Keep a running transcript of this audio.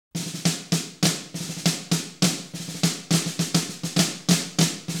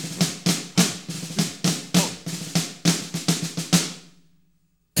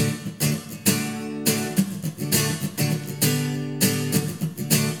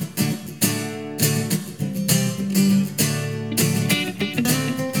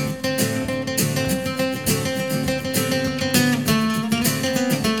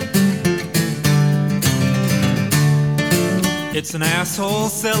an asshole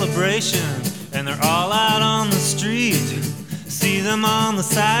celebration, and they're all out on the street. See them on the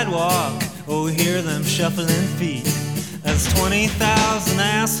sidewalk, oh, hear them shuffling feet. That's 20,000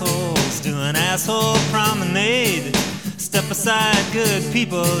 assholes doing asshole promenade. Step aside, good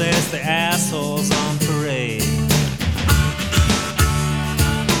people, there's the assholes on parade.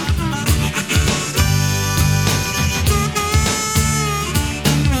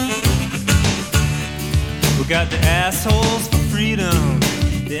 We got the assholes for freedom,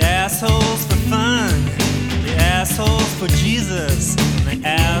 the assholes for fun, the assholes for Jesus, and the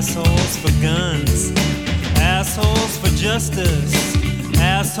assholes for guns. Assholes for justice,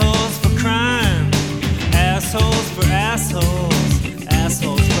 assholes for crime, assholes for assholes,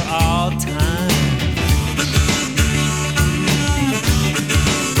 assholes for all time.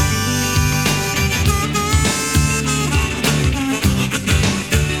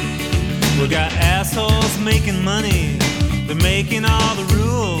 We got assholes making money, they're making all the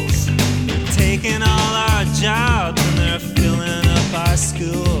rules, they're taking all our jobs and they're filling up our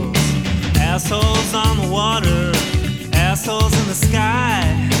schools. Assholes on the water, assholes in the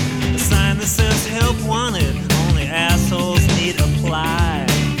sky, a sign that says help wanted, only assholes need apply.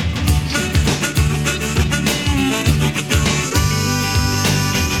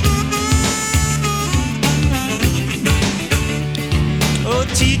 Oh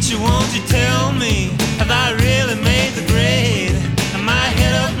teacher, won't you tell me, have I really made the grade? Am I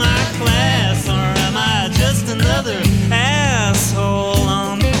head of my class, or am I just another asshole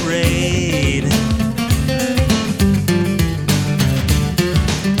on parade?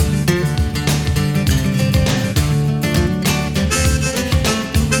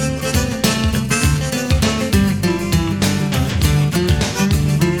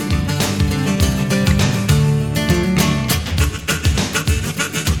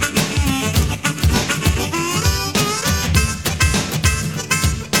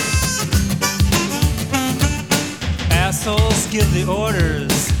 Assholes give the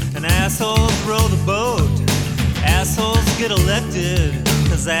orders, and assholes row the boat. Assholes get elected,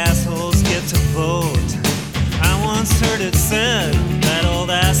 cause assholes get to vote. I once heard it said that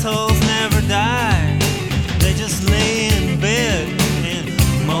old assholes never die. They just lay in bed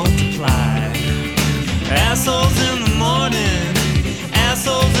and multiply. Assholes in the morning,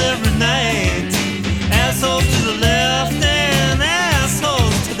 assholes every night. Assholes to the left and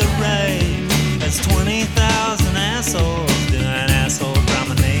assholes to the right. That's 20,000 assholes doing asshole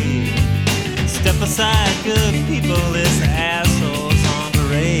promenade. Step aside, good people, it's the assholes on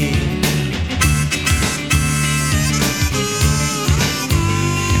parade.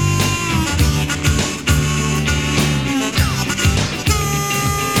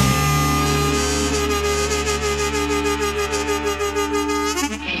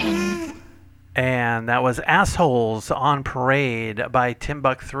 And that was Assholes on Parade by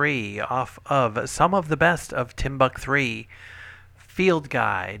Timbuk 3 off of Some of the Best of Timbuk 3 Field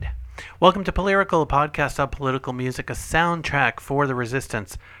Guide. Welcome to Polyrical, a podcast on political music, a soundtrack for the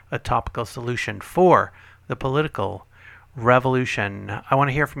resistance, a topical solution for the political revolution. I want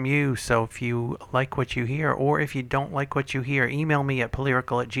to hear from you, so if you like what you hear or if you don't like what you hear, email me at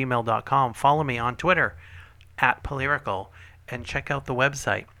polyrical@gmail.com, follow me on Twitter at Polyrical, and check out the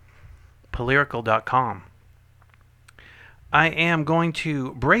website polyrical.com. I am going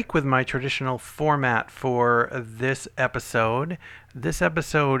to break with my traditional format for this episode. This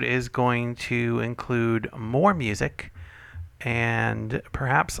episode is going to include more music and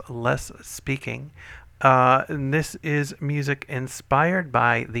perhaps less speaking. And this is music inspired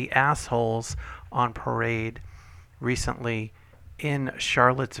by the assholes on parade recently in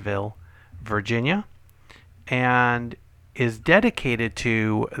Charlottesville, Virginia, and is dedicated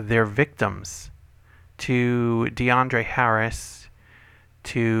to their victims, to DeAndre Harris,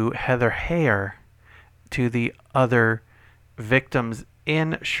 to Heather Heyer, to the other victims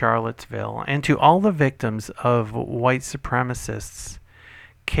in Charlottesville, and to all the victims of white supremacists,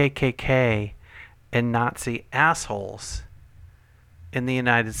 KKK, and Nazi assholes in the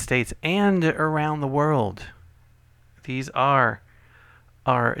United States and around the world. These are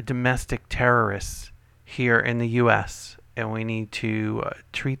our domestic terrorists here in the U.S., and we need to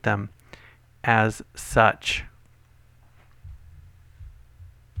treat them as such.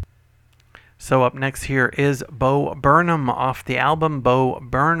 So up next here is Bo Burnham off the album Bo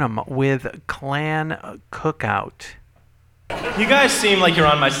Burnham with Clan Cookout. You guys seem like you're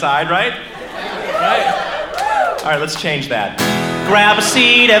on my side, right? Right? All right, let's change that. Grab a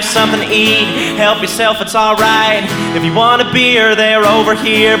seat, have something to eat, help yourself, it's alright. If you want a beer, they're over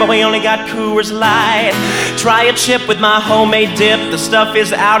here, but we only got Coors Light. Try a chip with my homemade dip, the stuff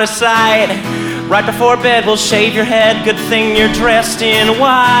is out of sight. Right before bed, we'll shave your head. Good thing you're dressed in white.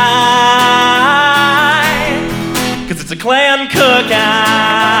 'Cause it's a Klan cookout.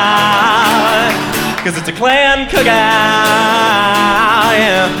 'Cause it's a Klan cookout,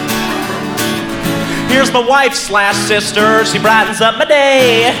 yeah. Here's my wife/sister, she brightens up my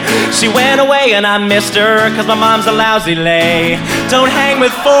day. She went away and I missed her, 'cause my mom's a lousy lay. Don't hang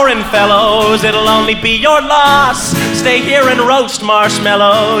with foreign fellows, it'll only be your loss. Stay here and roast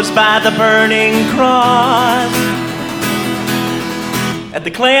marshmallows by the burning cross. At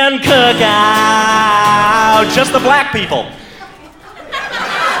the Klan cookout, just the black people.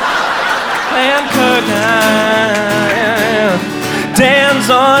 Klan cookout, Dan's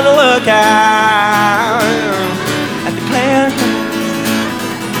on the lookout at the Klan.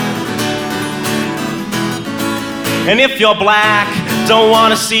 And if you're black, don't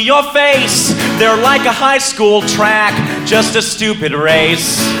want to see your face. They're like a high school track, just a stupid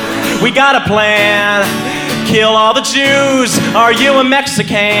race. We got a plan, kill all the Jews. Are you a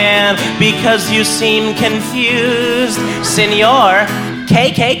Mexican? Because you seem confused. Senor,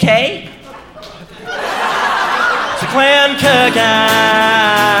 KKK? It's a Klan cookout.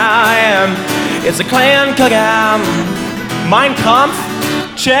 It's a Klan cookout. Mein Kampf?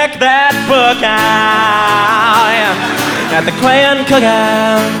 Check that book out. At the Klan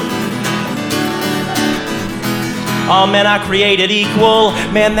cookout. All men are created equal.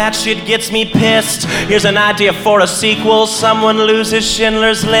 Man, that shit gets me pissed. Here's an idea for a sequel. Someone loses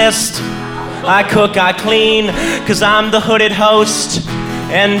Schindler's List. I cook, I clean, 'cause I'm the hooded host.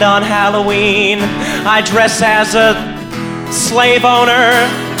 And on Halloween, I dress as a slave owner.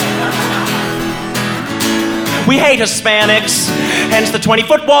 We hate Hispanics, hence the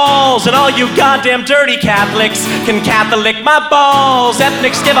 20-foot walls. And all you goddamn dirty Catholics can Catholic my balls.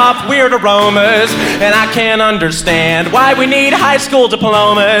 Ethnics give off weird aromas, and I can't understand why we need high school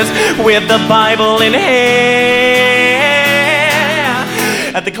diplomas with the Bible in hand.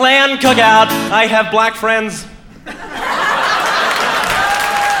 At the Klan cookout, I have black friends.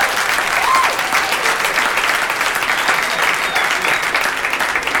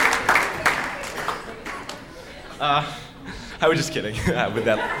 I was just kidding. With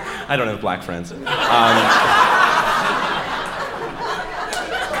that, I don't have black friends.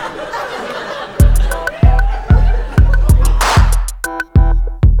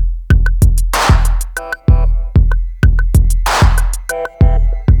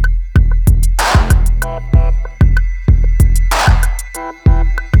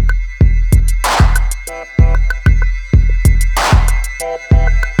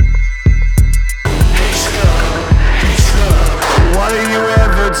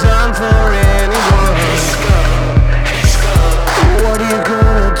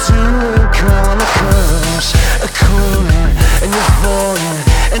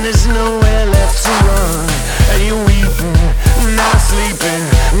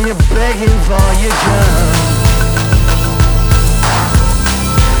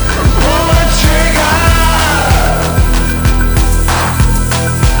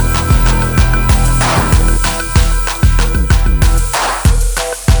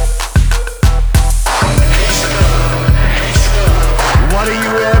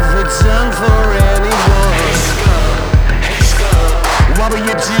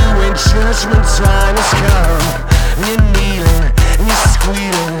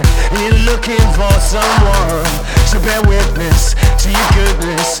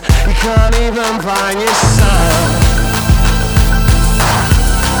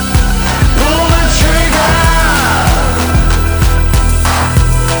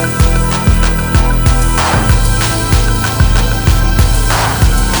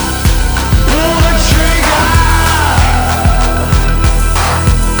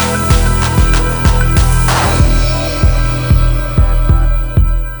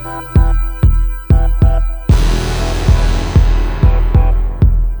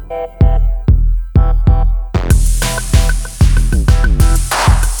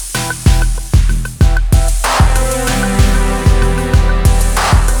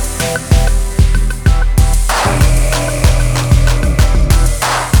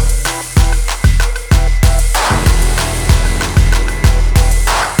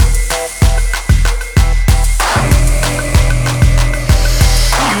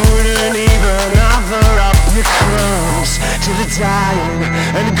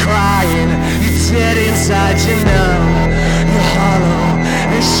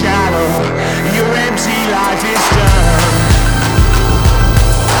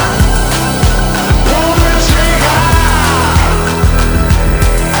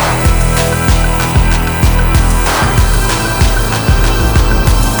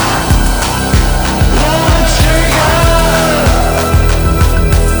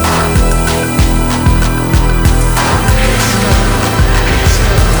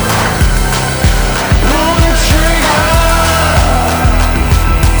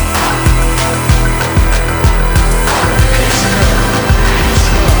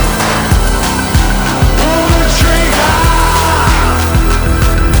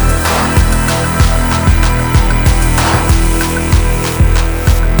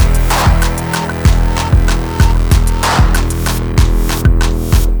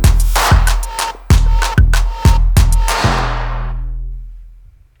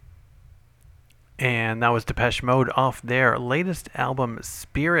 And that was Depeche Mode off their latest album,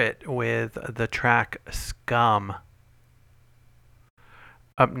 Spirit, with the track Scum.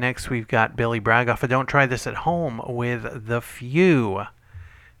 Up next, we've got Billy Bragg off of Don't Try This at Home with The Few,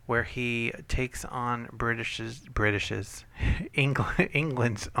 where he takes on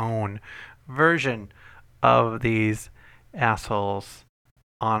England's own version of these assholes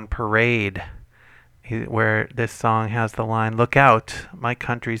on Parade, where this song has the line, "Look out, my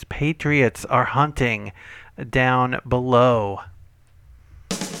country's patriots are hunting down below."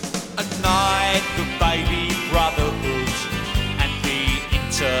 At night, the baby brotherhood and the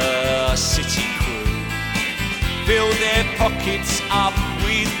intercity crew fill their pockets up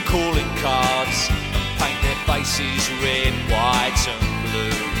with calling cards and paint their faces red, white and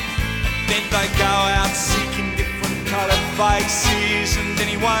blue. And then they go out seeking different coloured faces and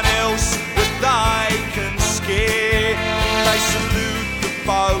anyone else that they can scare. They salute the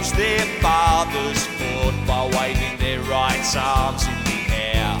foes their fathers fought by waving their right arms in the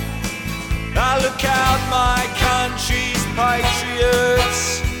air. Now look out, my country's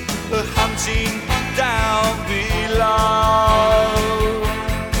patriots are hunting down below.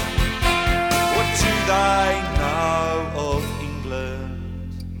 What do they know of England?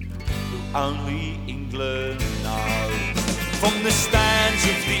 Only England knows. From the stands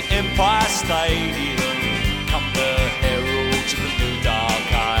of the Empire Stadium come the heralds of the new dark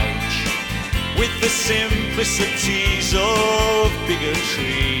age, with the simplicities of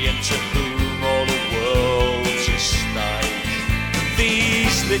bigotry, and to whom all the world's a stage.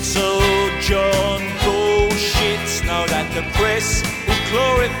 These little John bullshits know that the press will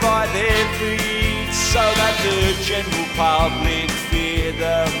glorify their feats, so that the general public fear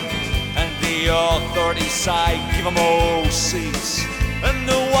them, and the authorities say give them all seats. And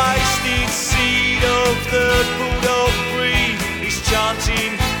the wasted seed of the bulldog breed is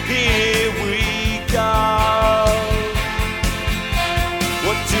chanting, here we go.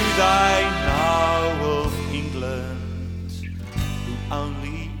 What do they know of England? Who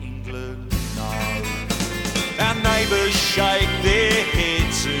only England knows. Our neighbours shake their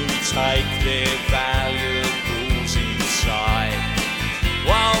heads and take their valuables inside,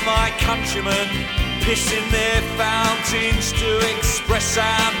 while my countrymen piss in their fountains to express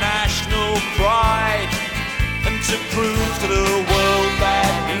our national pride, and to prove to the world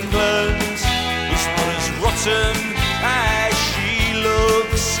that England is not as rotten as she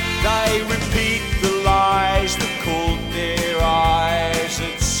looks. They repeat the lies that caught their eyes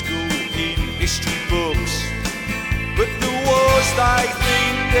at school in history books, but the wars they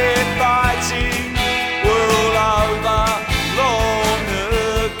think they're fighting were all over long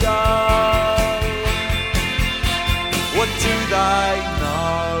ago. What do they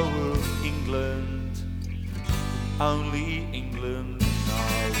know of England? Only England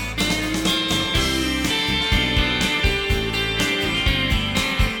knows.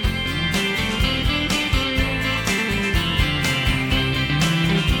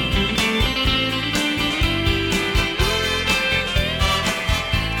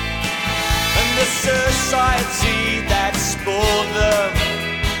 And the society that spawned them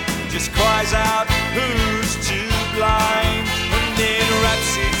just cries out, who's to blame? And then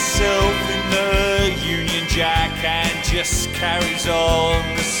wraps itself in the Union Jack and just carries on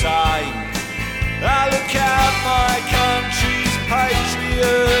the same. Ah, look out, my country's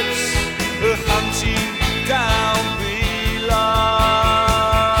patriots are hunting down below.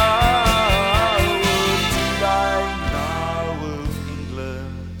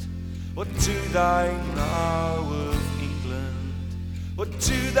 What do they know of England? What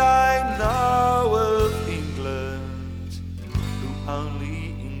do they know of England? Who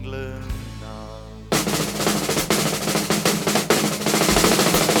only England knows.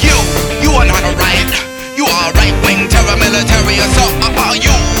 You are not a riot. You are a right-wing terror military assault about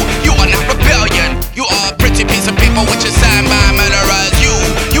you. You are not rebellion. You are a pretty piece of paper which is signed by murderers.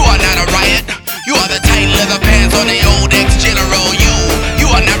 You are not a riot. You are the tight leather pants on the old ex-general. You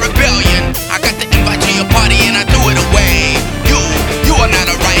are not rebellion. I got the invite to your party and I threw it away. You are not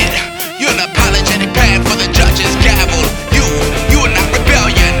a riot. You're an apologetic pad for the judge's gavel. You are not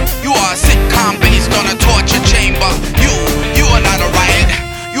rebellion. You are a sitcom based on a torture chamber. You are not a riot.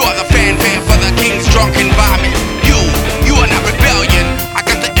 You are the fanfare for the king's drunk environment. You are not rebellion. I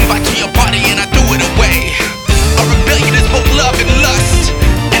got the invite to your party and I threw it away. A rebellion is both love and lust,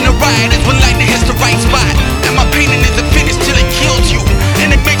 and a riot is when lightning hits the right spot. And my painting is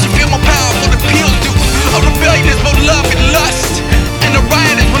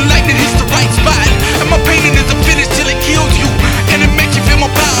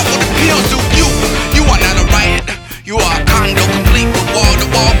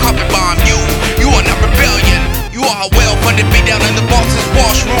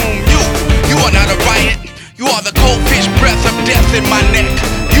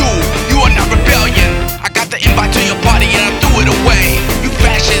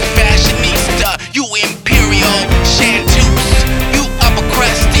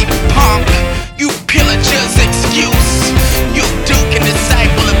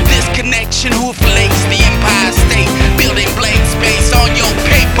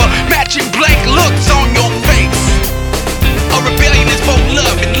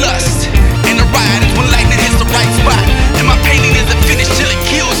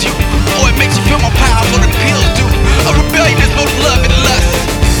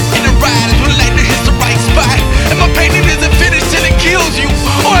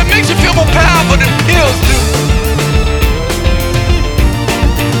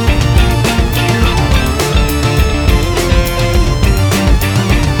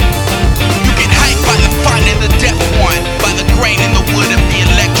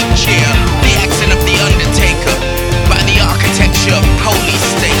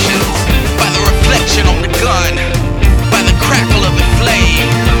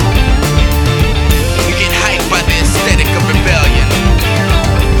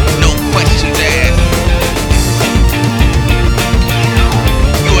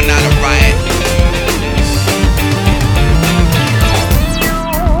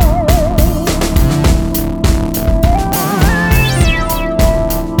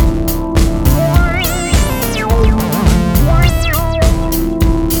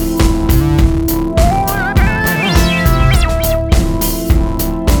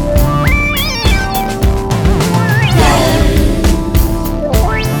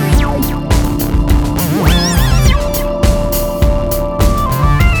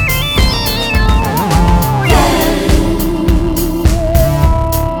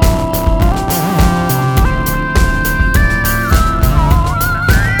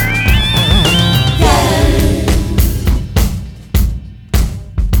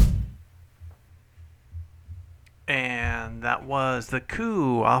And that was The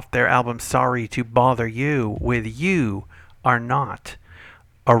Coup off their album Sorry to Bother You with You Are Not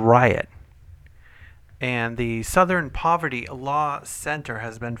a Riot. And the Southern Poverty Law Center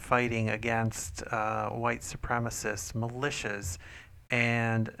has been fighting against white supremacists, militias,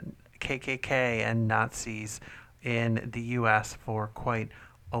 and KKK and Nazis in the U.S. for quite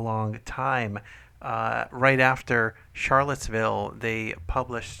a long time. Right after Charlottesville, they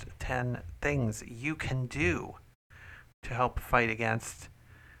published 10 things you can do to help fight against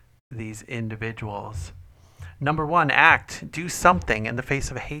these individuals. Number 1, act. Do something in the face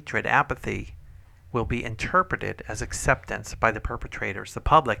of hatred. Apathy will be interpreted as acceptance by the perpetrators, the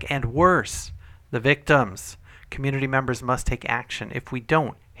public, and worse, the victims. Community members must take action. If we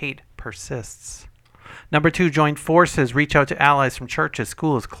don't, hate persists. Number 2, join forces. Reach out to allies from churches,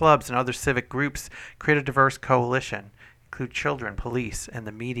 schools, clubs, and other civic groups. Create a diverse coalition. Include children, police, and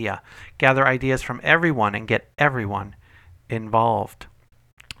the media. Gather ideas from everyone and get everyone involved.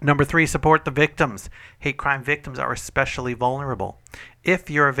 Number 3, support the victims. Hate crime victims are especially vulnerable. If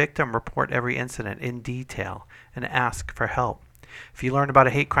you're a victim, report every incident in detail and ask for help. If you learn about a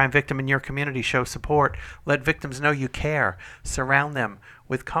hate crime victim in your community, show support. Let victims know you care. Surround them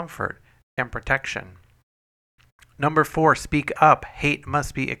with comfort and protection. Number 4, speak up. Hate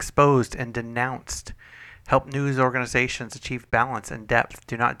must be exposed and denounced. Help news organizations achieve balance and depth.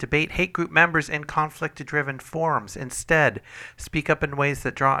 Do not debate hate group members in conflict-driven forums. Instead, speak up in ways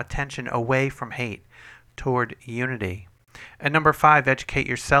that draw attention away from hate toward unity. And number 5, educate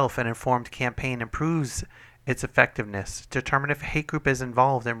yourself. An informed campaign improves its effectiveness. Determine if a hate group is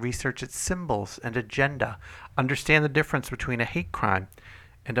involved and research its symbols and agenda. Understand the difference between a hate crime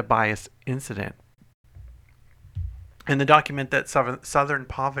and a bias incident. In the document that Southern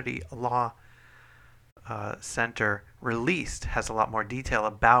Poverty Law Center released has a lot more detail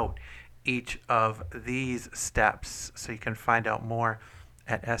about each of these steps, so you can find out more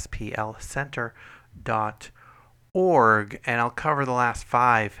at splcenter.org, and I'll cover the last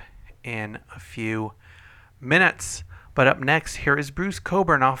 5 in a few minutes. But up next, here is Bruce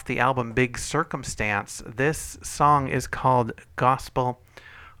Cockburn off the album Big Circumstance. This song is called Gospel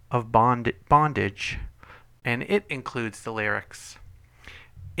of Bondage, and it includes the lyrics: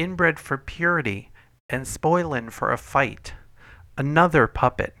 inbred for purity and spoilin' for a fight, another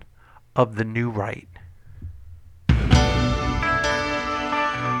puppet of the new right.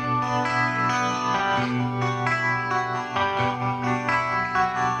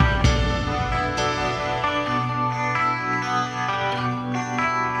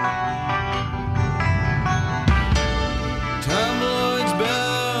 Tabloids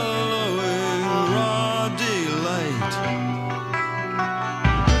bellowing raw delight.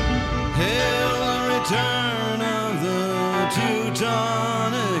 Hail the return of the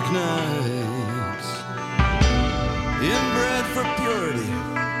Teutonic Knights. Inbred for purity,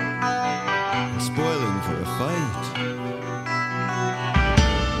 spoiling for a fight.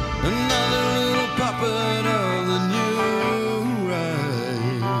 Another little puppet of the new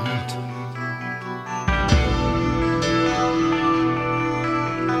right.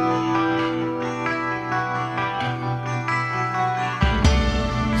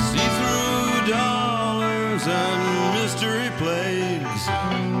 See-through dollars and mystery plagues.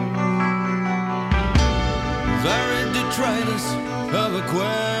 Varied detritus of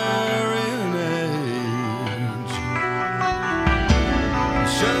Aquarian age.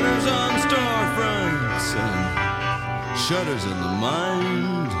 Shutters on storefronts and shutters in the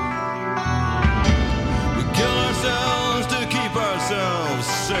mind. We kill ourselves to keep ourselves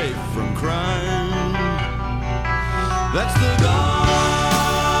safe from crime. That's the gospel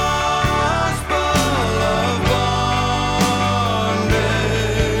of bondage.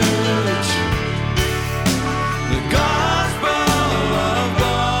 The gospel of bondage.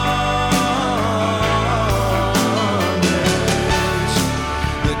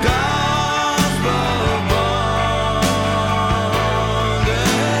 The gospel of bondage.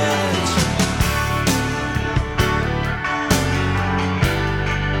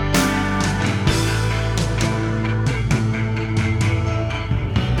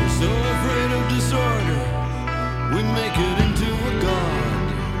 We're so afraid of disorder, we make it into a god.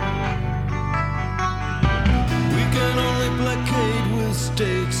 We can only placate with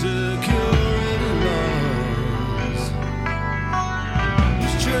state security laws.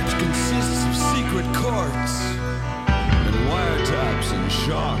 This church consists of secret courts and wiretaps and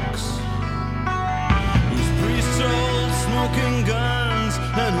shocks. Whose priests hold smoking guns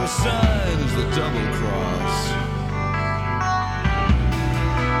and whose side is the double cross.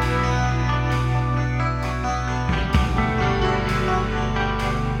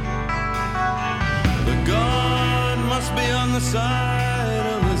 The God must be side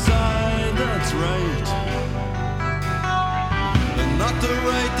of the side that's right, and not the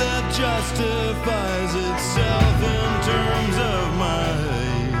right that justifies itself in terms of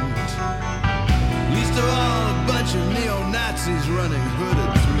might. Least of all, a bunch of neo-Nazis running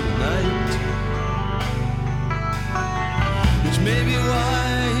hooded through the night, which may be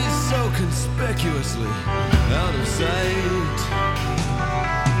why he's so conspicuously out of sight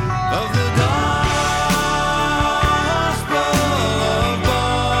of the gospel of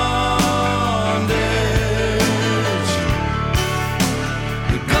bondage,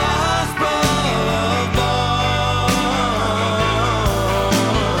 the gospel of bondage,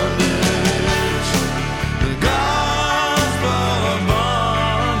 the gospel of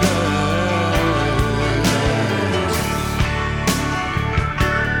bondage.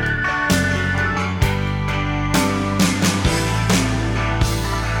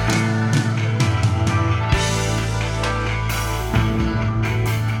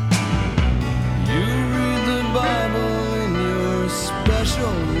 You read the Bible in your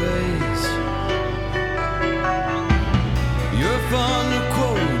special ways. You're fond of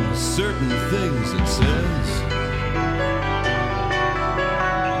quoting certain things it says.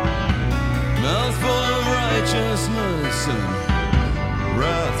 Mouthful of righteousness and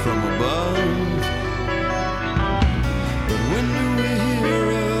wrath from above. But when do we hear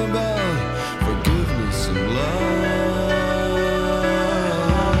about forgiveness and love?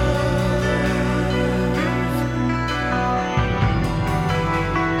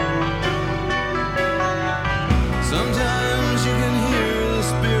 Sometimes you can hear the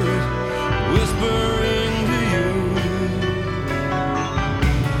Spirit whispering to you.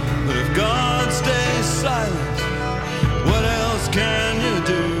 But if God stays silent, what else can you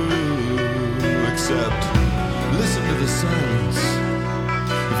do except listen to the silence?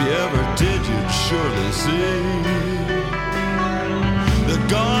 If you ever did, you'd surely see that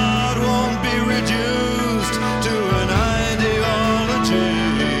God won't be reduced to an ideology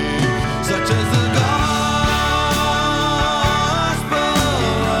such as the gospel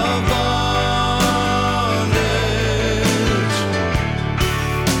of bondage,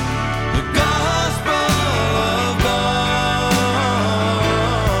 the gospel of bondage,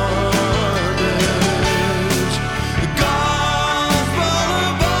 the gospel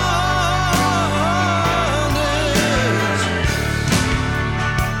of bondage.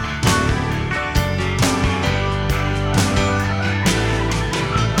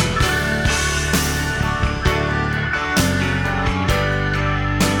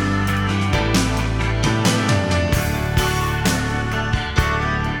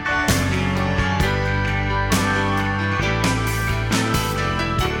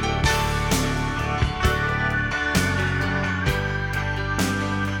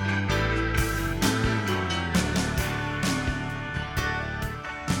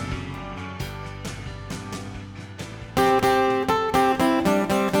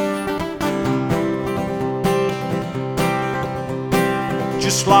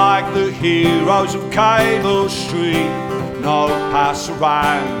 Just like the heroes of Cable Street, no pass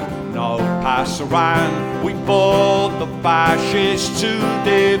around, no pass around. We fought the fascists to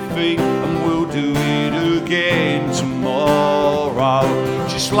defeat, and we'll do it again tomorrow.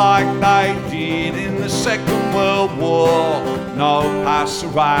 Just like they did in the Second World War, no pass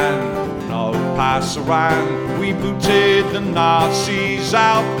around, no pass around. We booted the Nazis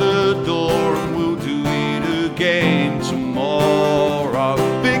out the door, and we'll do it again tomorrow.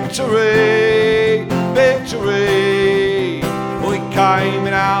 Victory, victory. We came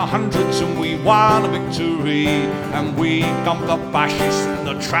in our hundreds and we won a victory, and we dumped the fascists in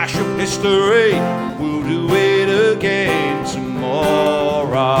the trash of history. We'll do it again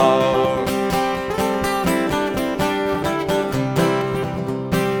tomorrow.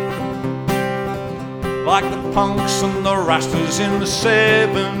 Like the punks and the rastas in the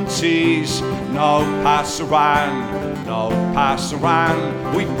 70s, no pass around, no pass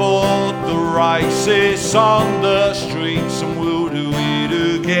around. We fought the racists on the streets, and we'll do it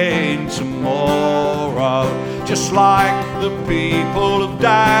again tomorrow. Just like the people of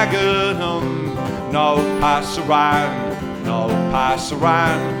Dagenham, no pass around, no pass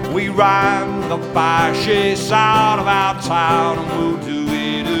around. We ran the fascists out of our town, and we'll do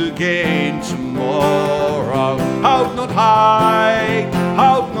it again tomorrow. Hope not high,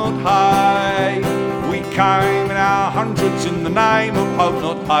 hope not high. We came in our hundreds in the name of hope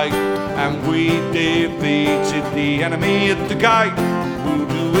not hate, and we defeated the enemy at the gate. We'll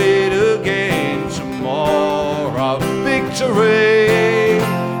do it again tomorrow. Victory,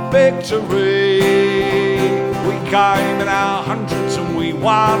 victory. We came in our hundreds and we we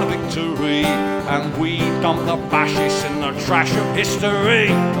won a victory, and we dump the fascists in the trash of history.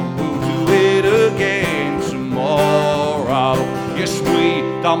 And we'll do it again tomorrow. Yes, we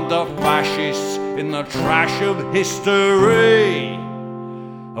dump the fascists in the trash of history,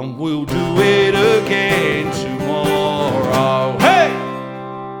 and we'll do it again tomorrow. Hey!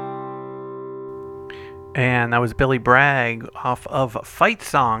 And that was Billy Bragg off of Fight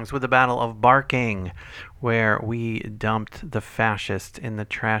Songs with the Battle of Barking, where we dumped the fascists in the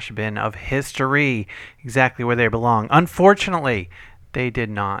trash bin of history, exactly where they belong. Unfortunately, they did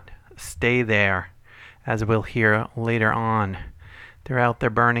not stay there, as we'll hear later on. They're out there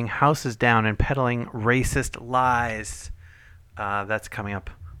burning houses down and peddling racist lies. That's coming up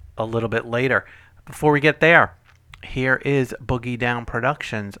a little bit later. Before we get there, here is Boogie Down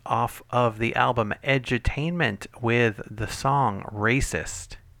Productions off of the album Edutainment with the song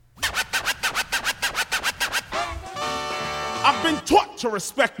Racist. I've been taught to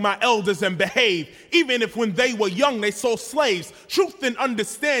respect my elders and behave, even if when they were young they sold slaves. Truth and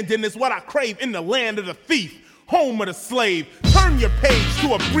understanding is what I crave in the land of the thief, home of the slave. Turn your page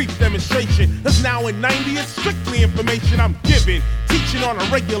to a brief demonstration, cause now in 90 it's strictly information I'm giving, teaching on a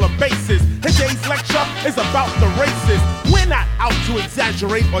regular basis. Today's lecture is about the racist. We're not out to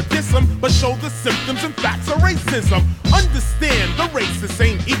exaggerate or diss them, but show the symptoms and facts of racism. Understand, the racists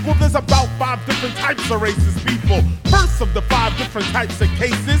ain't equal. There's about 5 different types of racist people. First of the 5 different types of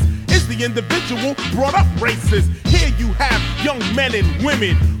cases is the individual brought up racist. Here you have young men and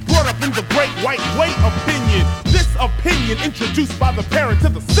women brought up in the great white way opinion. This opinion, introduced by the parent to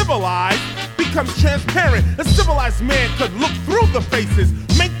the civilized, becomes transparent. A civilized man could look through the faces,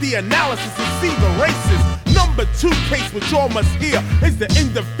 make the analysis and see the races. Number 2 case which all must hear is the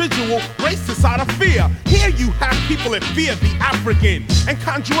individual racist out of fear. Here you have people that fear the African and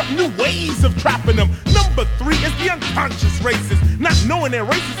conjure up new ways of trapping them. Number 3 is the unconscious racist. Not knowing they're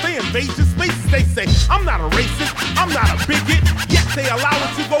racist, they invade your spaces. They say, I'm not a racist, I'm not a bigot, yet they allow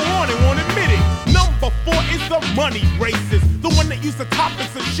it to go on and won't admit it. Number 4 is the money racist, the one that uses the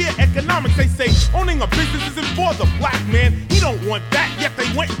topics of sheer economics. They say owning a business isn't for the black man. He don't want that, yet they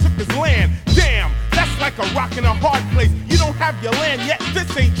went and took his land. Damn, that's like a rock in a hard place. You don't have your land yet, this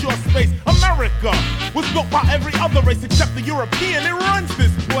ain't your space. America was built by every other race except the European. It runs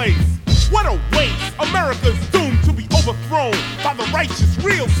this place. What a waste. America's doomed to be overthrown by the righteous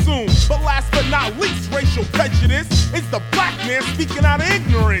real soon. But last but not least, racial prejudice is the black man speaking out of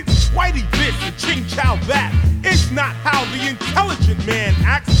ignorance. Whitey this and Ching Chow that. It's not how the intelligent man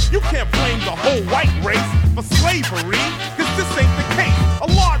acts. You can't blame the whole white race for slavery, cause this ain't the case. A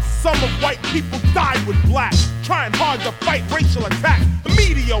large sum of white people died with black, trying hard to fight racial attacks. The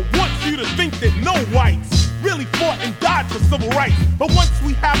media wants you to think that no whites really fought and died for civil rights. But once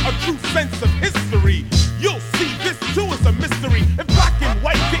we have a true sense of history, you'll see this too is a mystery. If black and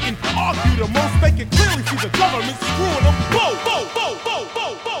white didn't argue the most, they can clearly see the government screwing them both.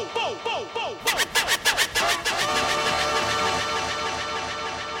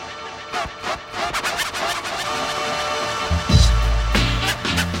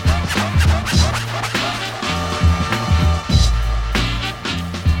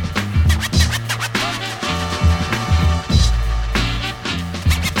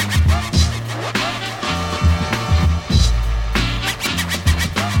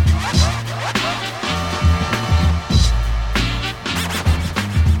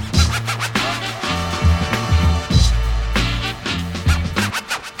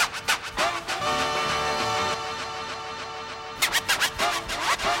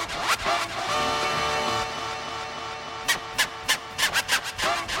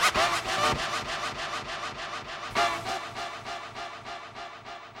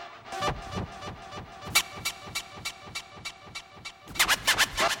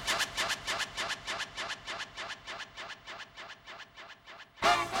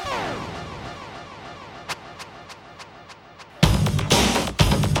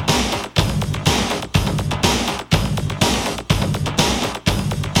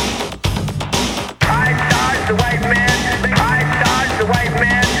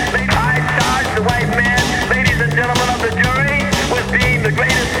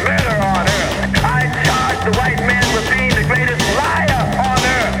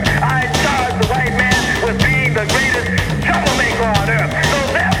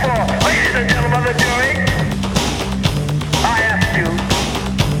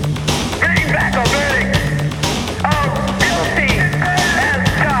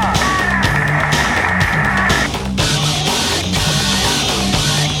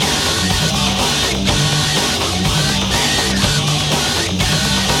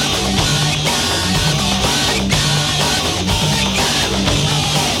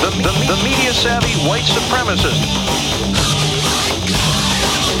 tech-savvy white supremacist.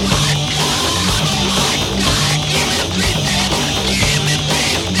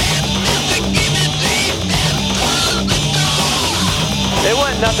 It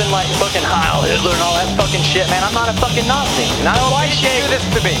wasn't nothing like fucking Heil Hitler and all that fucking shit, man. I'm not a fucking Nazi. And I don't Why did you do this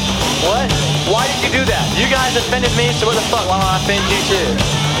to me? What? Why did you do that? You guys offended me, so what the fuck? Why don't I offend you too?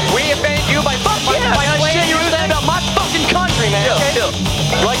 We offended you by Yeah, man, shit you were saying about my fucking country, man. Okay?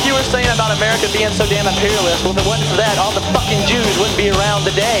 Like you were saying about America being so damn imperialist. Well, if it wasn't for that, all the fucking Jews wouldn't be around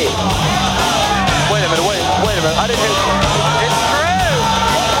today. Wait a minute. I didn't hear. It's true.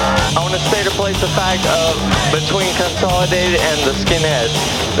 I want to state or place the fact of between Consolidated and the Skinheads.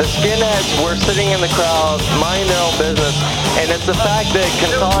 The Skinheads were sitting in the crowd, minding their own business, and it's the fact that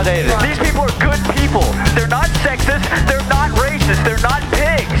Consolidated. These people are good people. They're not sexist. They're not racist. They're not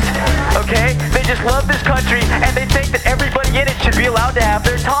pigs. Okay? They just love this country, and they think that everybody in it should be allowed to have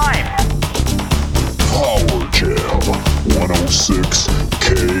their time. Power Jam 106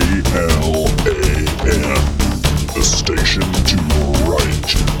 KLAN. The station to your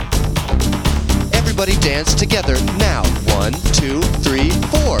right. Everybody dance together now. 1, 2, 3,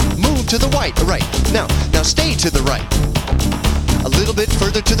 4. Move to the right. Now stay to the right. A little bit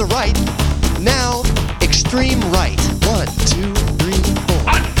further to the right. Now extreme right. 1, 2, 3, 4.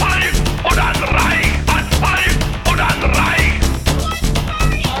 Anfall und an Reich! Anfall und an Reich!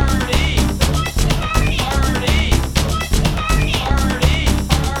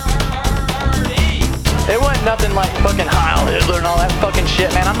 It wasn't nothing like fucking Heil Hitler and all that fucking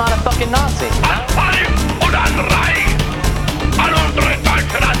shit, man. I'm not a fucking Nazi. Anfall und an Reich! An unsere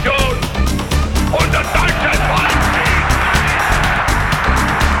deutsche Nation! Und das deutsche Volk!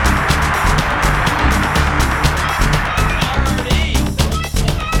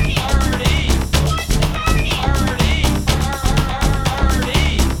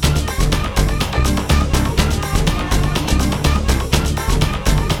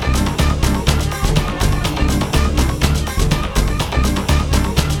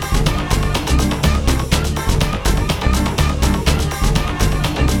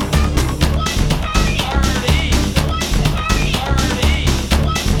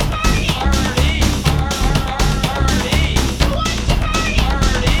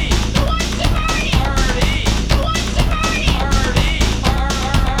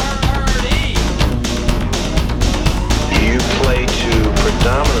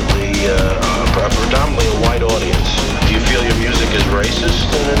 Predominantly a white audience. Do you feel your music is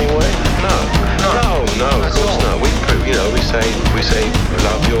racist in any way? No, of course not. We say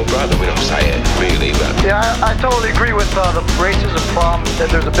love your brother. We don't say it really, but yeah, I totally agree with the racism problem. That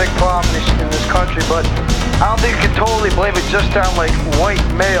there's a big problem in this country, but I don't think you can totally blame it just on like white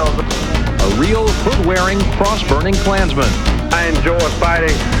males. A real hood-wearing, cross-burning Klansman. I enjoy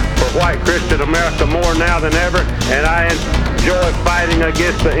fighting for white Christian America more now than ever, and I enjoy fighting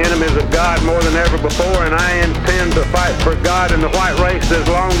against the enemies of God more than ever before, and I intend to fight for God and the white race as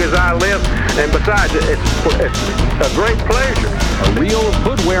long as I live, and besides, it's a great pleasure. A real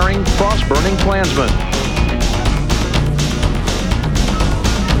hood-wearing, cross-burning Klansman.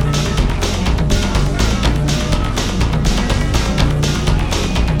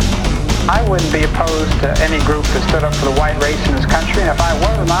 I wouldn't be opposed to any group that stood up for the white race in this country, and if I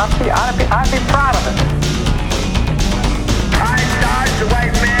were a Nazi, I'd be proud of it. I dodge the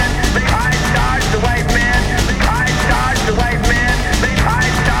white man. I dodge the white man. I dodge the white man. I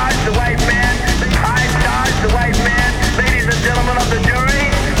dodge the white man. I dodge the white man. Ladies and gentlemen of the jury,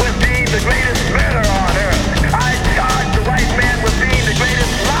 with being the greatest murderer on earth. I dodge the white man with being the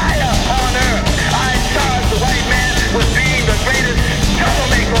greatest liar on earth. I dodge the white man with being the greatest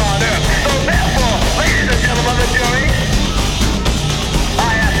troublemaker on earth. So therefore, ladies and gentlemen of the jury,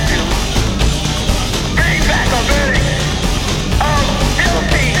 I ask you, bring back a verdict of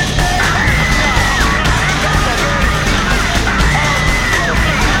guilty.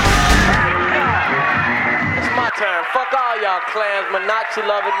 It's my turn. Fuck all y'all Klansmen,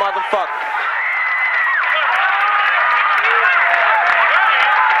 Nazi-loving motherfuckers.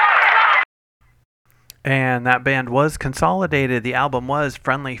 And that band was Consolidated. The album was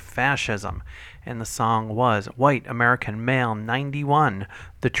Friendly Fascism. And the song was White American Male 91,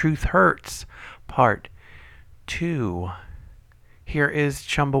 The Truth Hurts, Part 2. Here is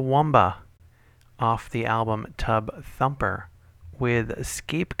Chumbawamba off the album Tub Thumper with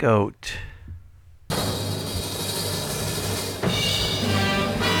Scapegoat.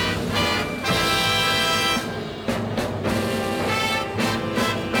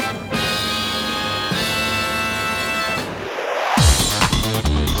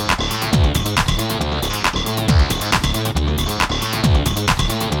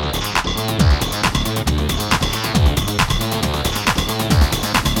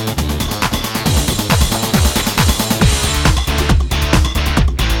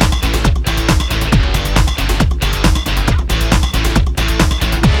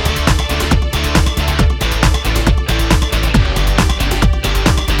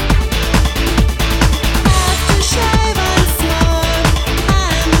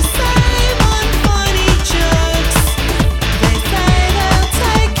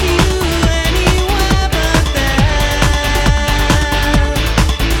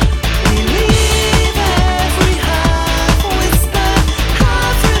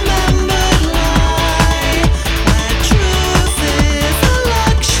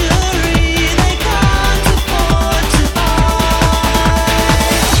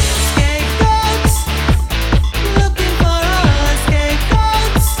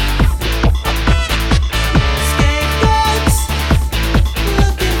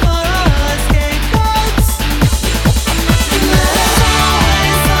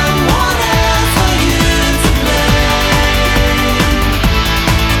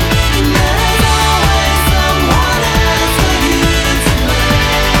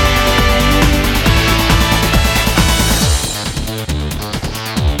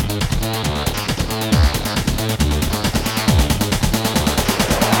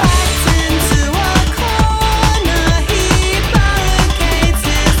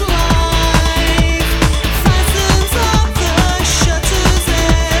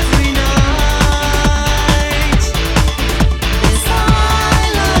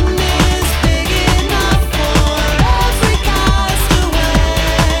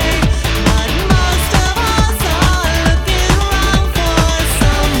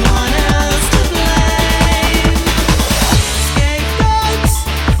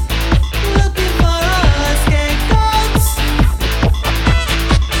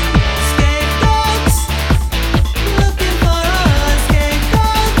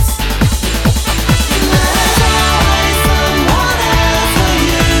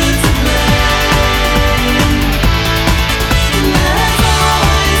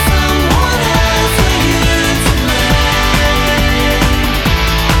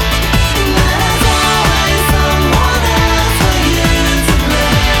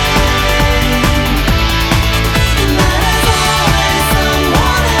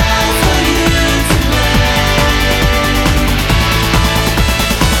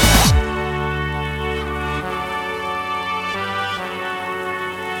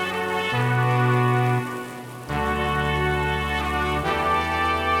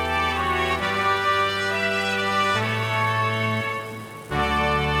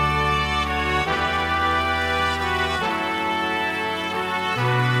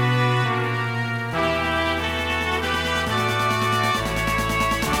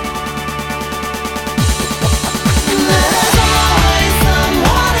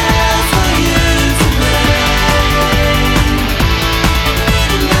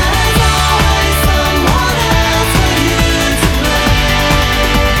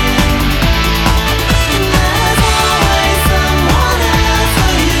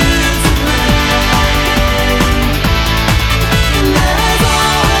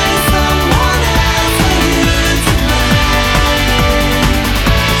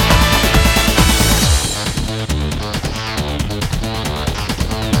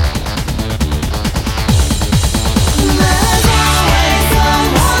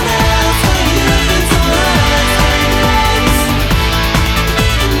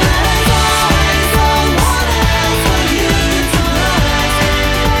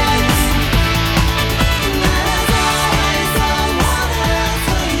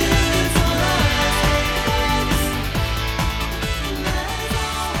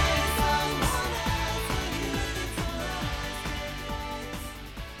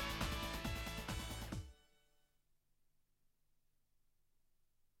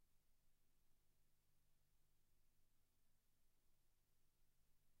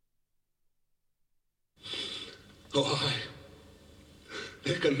 Oh, aye.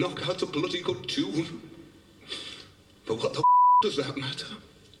 They can knock out a bloody good tune. But what the does that matter?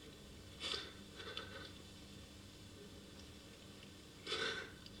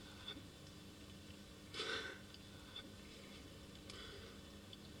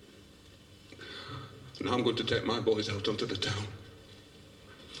 Now I'm going to take my boys out onto the town.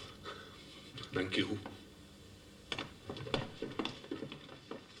 Thank you.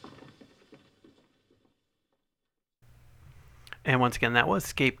 And once again, that was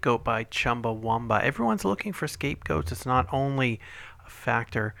Scapegoat by Chumbawamba. Everyone's looking for scapegoats. It's not only a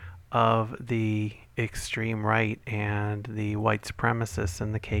factor of the extreme right and the white supremacists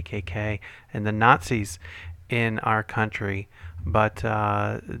and the KKK and the Nazis in our country, but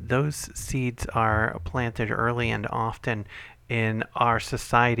those seeds are planted early and often in our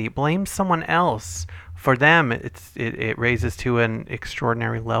society. Blame someone else. For them, it raises to an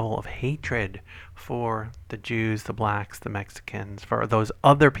extraordinary level of hatred for the Jews, the blacks, the Mexicans, for those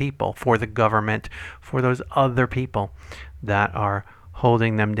other people, for the government, for those other people that are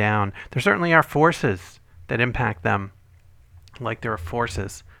holding them down. There certainly are forces that impact them, like there are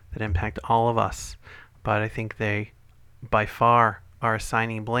forces that impact all of us. But I think they, by far, are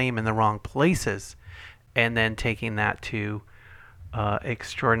assigning blame in the wrong places and then taking that to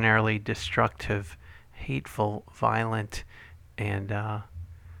extraordinarily destructive, hateful, violent, and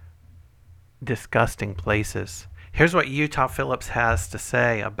disgusting places. Here's what Utah Phillips has to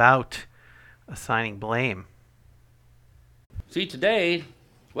say about assigning blame. See, today,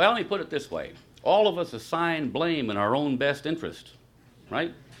 well, let me put it this way. All of us assign blame in our own best interest,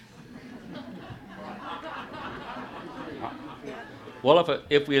 right? Well,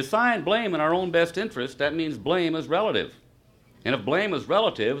 if we assign blame in our own best interest, that means blame is relative. And if blame is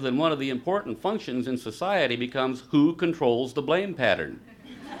relative, then one of the important functions in society becomes who controls the blame pattern.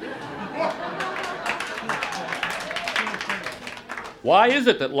 Why is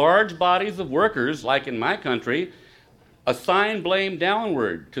it that large bodies of workers, like in my country, assign blame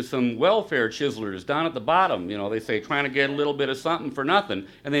downward to some welfare chiselers down at the bottom? You know, they say trying to get a little bit of something for nothing,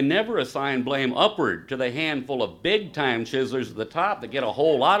 and they never assign blame upward to the handful of big-time chiselers at the top that get a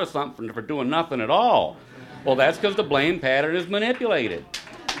whole lot of something for doing nothing at all. Well, that's because the blame pattern is manipulated.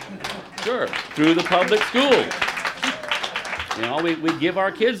 Sure, through the public schools. You know, we give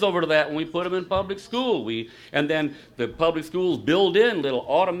our kids over to that when we put them in public school. And then the public schools build in little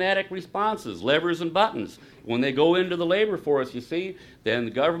automatic responses, levers and buttons. When they go into the labor force, you see, then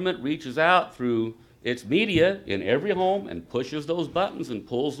the government reaches out through its media in every home and pushes those buttons and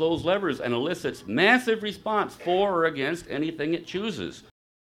pulls those levers and elicits massive response for or against anything it chooses.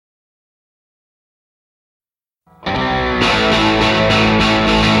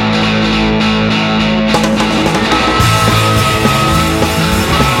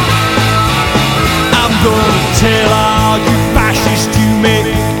 Tell all you fascists you may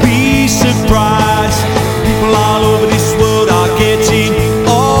be surprised. People all over this world are getting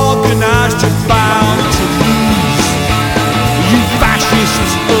organized. You're bound to lose. You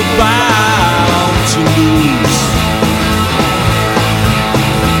fascists are bound to lose.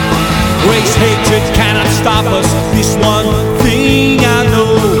 Race hatred cannot stop us. This one thing I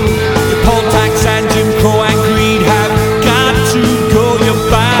know. The poll tax and Jim Crow and greed have got to go. You're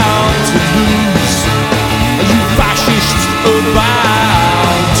bound to lose.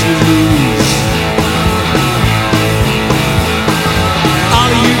 Bound to lose. All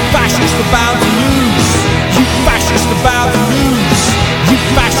of you fascists are bound to lose. You fascists are bound to lose. You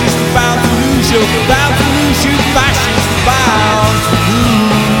fascists are bound to lose. You're bound to lose. You fascists are bound to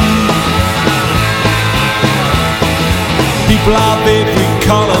lose. People of every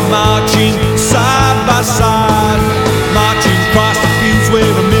color marching side by side, marching across the fields where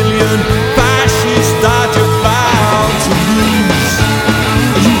a million fascists died. You're bound to lose.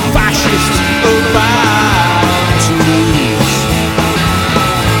 You fascists are bound to lose.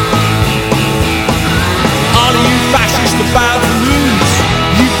 All of you fascists are bound to lose.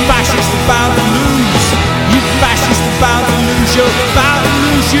 You fascists are bound to lose. You fascists are bound to lose. You're bound to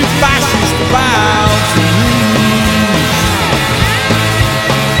lose. You fascists are bound to lose.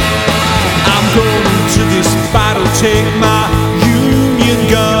 I'm going to this battle, take my Union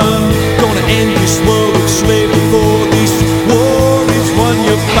gun. Gonna end this world of slavery before this war is won.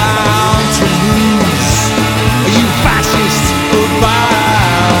 You're bound to lose. You fascists are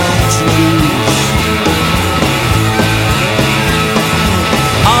bound to lose.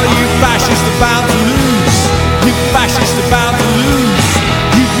 All you fascists are bound to lose. You fascists are bound to lose.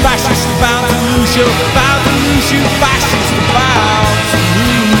 You fascists are bound to lose. You're bound to lose. You fascists are bound to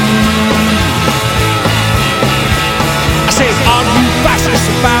lose. I say all you fascists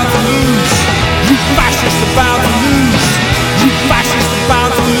are bound to lose. You fascists are bound to lose.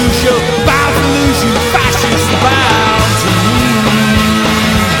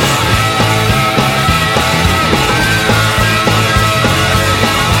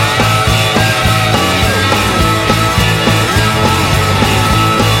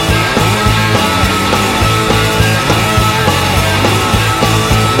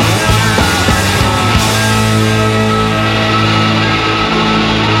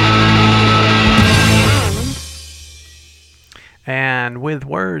 with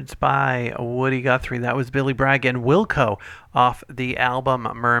Words by Woody Guthrie. That was Billy Bragg and Wilco off the album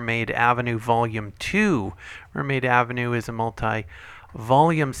Mermaid Avenue Volume 2. Mermaid Avenue is a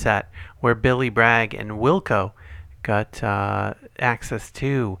multi-volume set where Billy Bragg and Wilco got access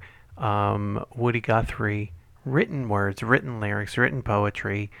to Woody Guthrie written words, written lyrics, written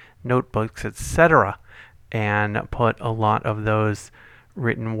poetry, notebooks, etc., and put a lot of those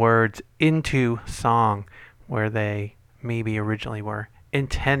written words into song where they maybe originally were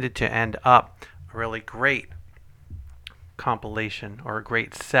intended to end up. A really great compilation or a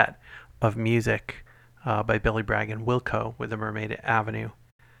great set of music by Billy Bragg and Wilco with the Mermaid Avenue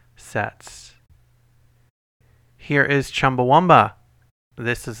sets. Here is Chumbawamba.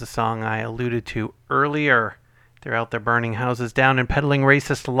 This is the song I alluded to earlier. They're out there burning houses down and peddling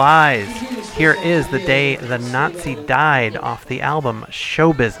racist lies. Here is The Day the Nazi Died off the album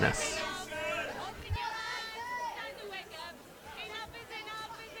Show Business.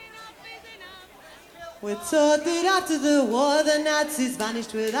 We're taught that after the war the Nazis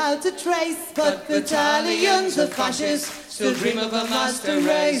vanished without a trace, but battalions of fascists still dream of a master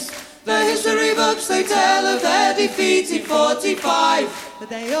race. The history books they tell of their defeat in 45, but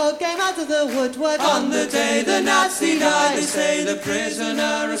they all came out of the woodwork on the day the Nazi died. They say the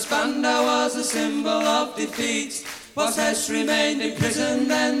prisoner of Spandau was a symbol of defeat. Was Hess remained in prison,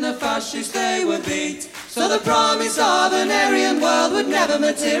 then the fascists they were beat. So the promise of an Aryan world would never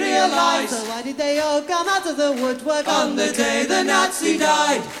materialize. So why did they all come out of the woodwork on the day the Nazi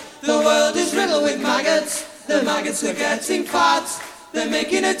died? The world is riddled with maggots, the maggots are getting fat. They're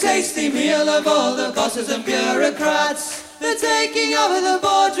making a tasty meal of all the bosses and bureaucrats. They're taking over the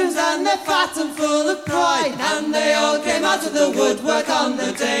boardrooms and they're fat and full of pride. And they all came out of the woodwork on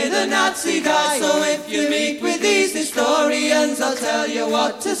the day the Nazi died. So if you meet with these historians, I'll tell you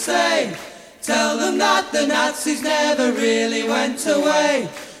what to say. Tell them that the Nazis never really went away.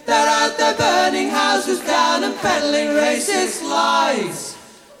 They're out there burning houses down and peddling racist lies.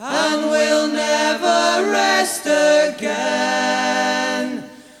 And we'll never rest again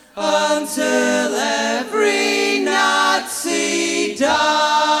until every Nazi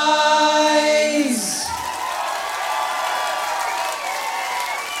dies.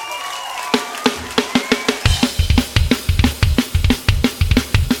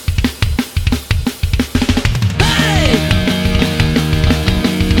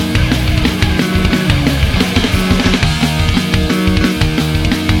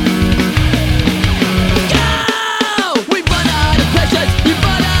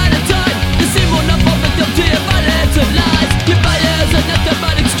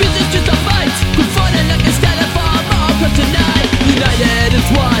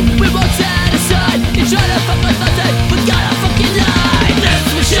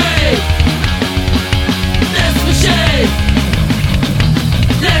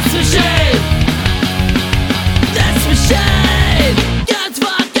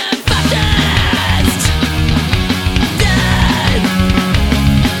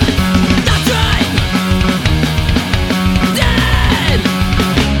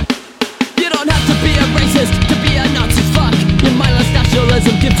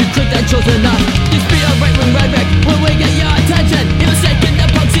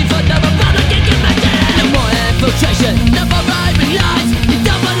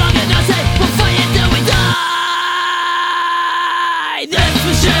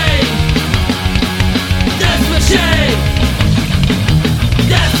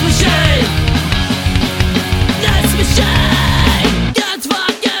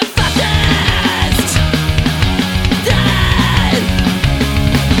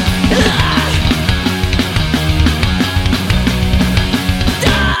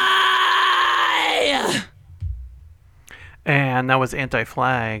 And that was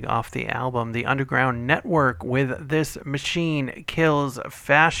Anti-Flag off the album The Underground Network with This Machine Kills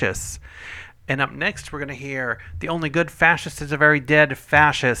Fascists. And up next we're going to hear The Only Good Fascist is a Very Dead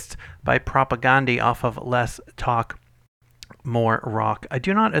Fascist by Propagandhi off of Less Talk, More Rock. I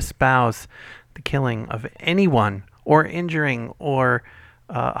do not espouse the killing of anyone or injuring or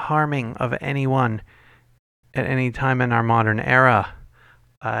harming of anyone at any time in our modern era.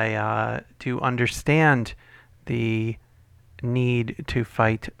 I do understand the need to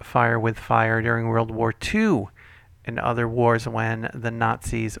fight fire with fire during World War II and other wars when the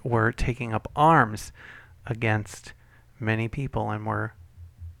Nazis were taking up arms against many people and were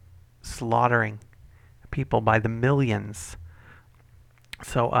slaughtering people by the millions.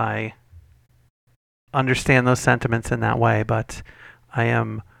 So I understand those sentiments in that way, but I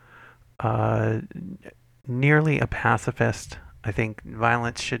am nearly a pacifist. I think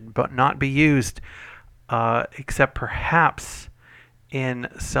violence should not be used except perhaps in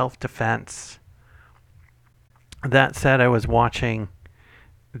self-defense. That said, I was watching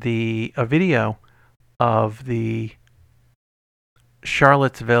a video of the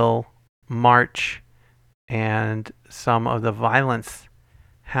Charlottesville march and some of the violence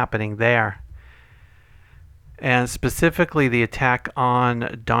happening there. And specifically the attack on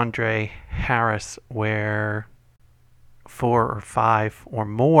Dondre Harris, where 4 or 5 or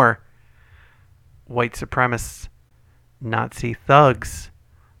more white supremacist Nazi thugs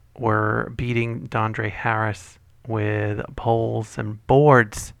were beating Dondre Harris with poles and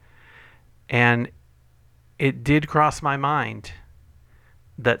boards. And it did cross my mind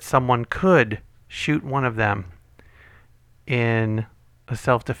that someone could shoot one of them in a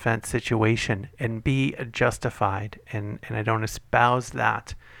self-defense situation and be justified. And I don't espouse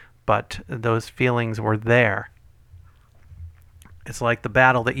that, but those feelings were there. It's like the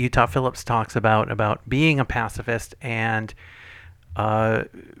battle that Utah Phillips talks about being a pacifist and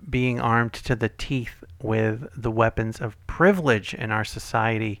being armed to the teeth with the weapons of privilege in our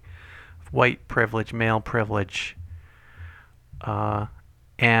society, white privilege, male privilege,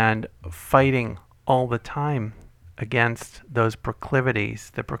 and fighting all the time against those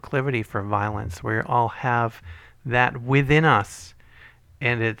proclivities, the proclivity for violence. We all have that within us,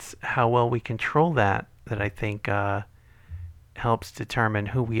 and it's how well we control that I think helps determine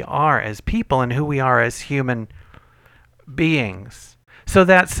who we are as people and who we are as human beings. So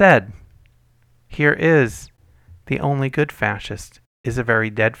that said, here is the only good fascist is a very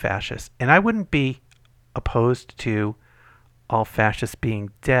dead fascist. And I wouldn't be opposed to all fascists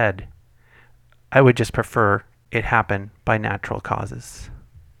being dead. I would just prefer it happen by natural causes.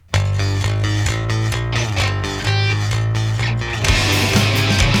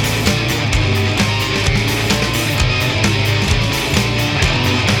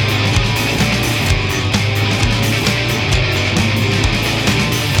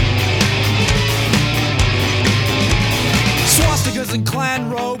 Swastikas and clan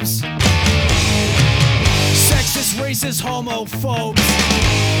robes, sexist, racist, homophobes,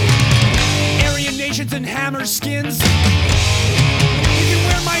 Aryan nations and hammer skins. You can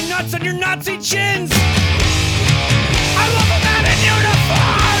wear my nuts on your Nazi chins. I love a man in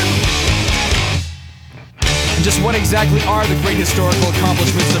uniform. And just what exactly are the great historical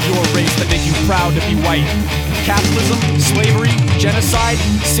accomplishments of your race that make you proud to be white? Capitalism, slavery, genocide,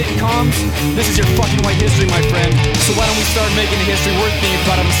 sitcoms. This is your fucking white history, my friend. So why don't we start making a history worth being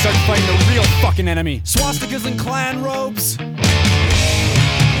proud of and start fighting the real fucking enemy? Swastikas and clan robes,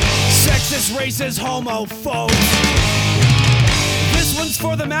 sexist, racist, homophobes. This one's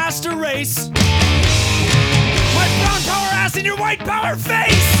for the master race. My brown power ass in your white power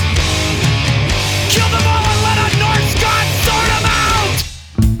face. Kill them all and let a Norse god sort them out.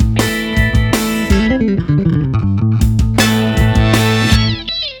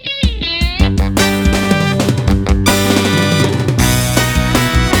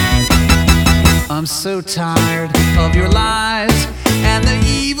 I'm so tired of your lies and the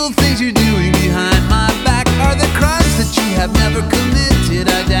evil things you're doing behind my back are the crimes that you have never committed.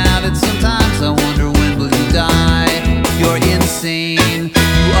 I doubt it sometimes. I wonder when will you die. You're insane.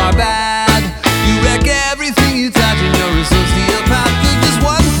 You are bad. You wreck everything you touch and you're a sociopath. There's just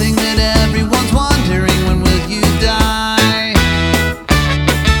one thing that everyone's wondering, when will you die?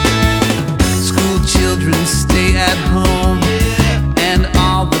 School children stay at home and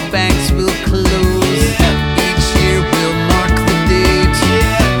all the banks will close. Each year will mark the date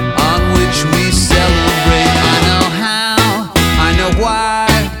on which we celebrate. I know how, I know why.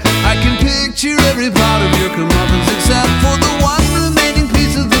 I can picture every part of your comeuppance except for the one remaining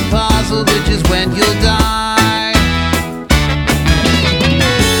piece of the puzzle, which is when you'll die.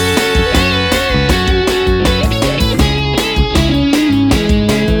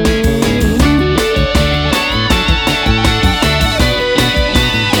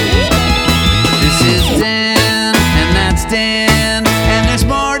 This is Dan, and that's Dan, and there's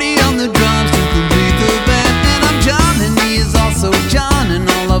Marty on the drums to complete the band. And I'm John, and he is also John, and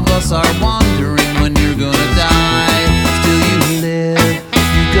all of us are wondering when you're gonna die. Still you live,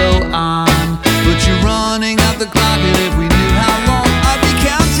 you go on, but you're running out the clock, and if we knew how long, I'd be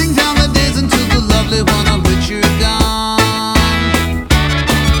counting down the days until the lovely one on which you're gone.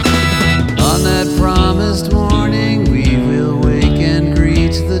 On that promised morning, we will wake and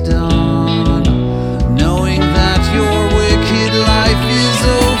greet the dawn, knowing that your wicked life is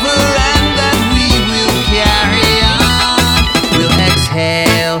over and that we will carry on. We'll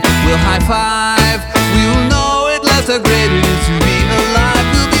exhale, we'll high five.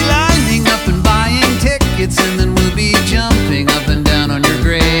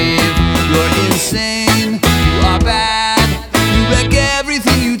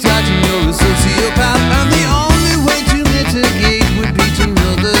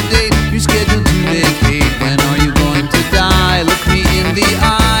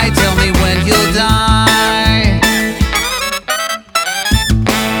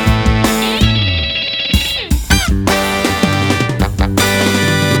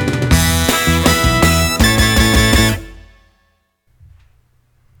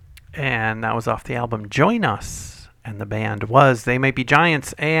 And that was off the album Join Us. And the band was They Might Be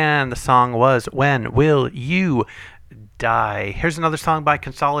Giants. And the song was When Will You Die? Here's another song by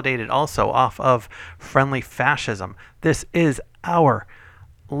Consolidated, also off of Friendly Fascism. This is Our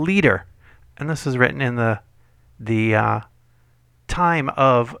Leader. And this is written in the time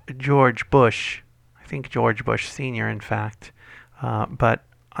of George Bush. I think George Bush Sr., in fact. But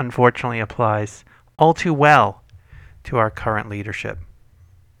unfortunately applies all too well to our current leadership.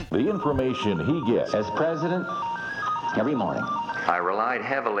 The information he gets as president every morning. I relied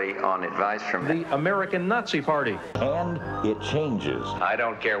heavily on advice from the American Nazi Party. And it changes. I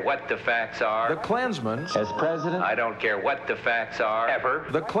don't care what the facts are. The Klansman. As president. I don't care what the facts are. Ever.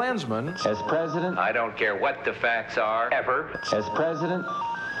 The Klansman. As president. I don't care what the facts are. Ever. As president,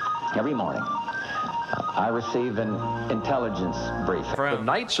 every morning, I receive an intelligence briefing. From the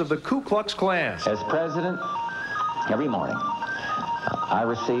Knights of the Ku Klux Klan. As president, every morning, I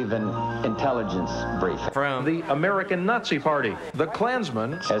receive an intelligence briefing. From the American Nazi Party. The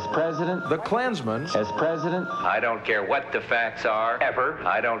Klansman. As president. The Klansman. As president. I don't care what the facts are. Ever.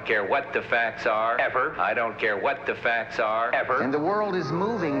 I don't care what the facts are. Ever. I don't care what the facts are. Ever. And the world is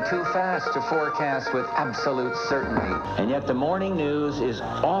moving too fast to forecast with absolute certainty. And yet the morning news is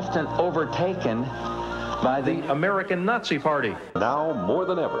often overtaken by the American Nazi Party. Now more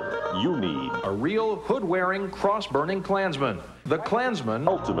than ever, you need a real hood-wearing, cross-burning Klansman. The Klansman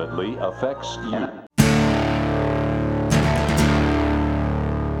ultimately affects you.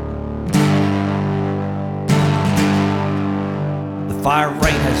 The far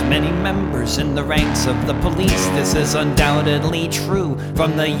right has many members in the ranks of the police. This is undoubtedly true.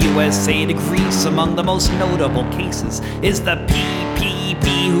 From the USA to Greece, among the most notable cases is the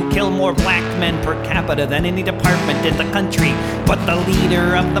PPP, who kill more black men per capita than any department in the country. But the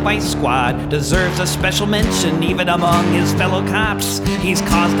leader of the Vice Squad deserves a special mention, even among his fellow cops. He's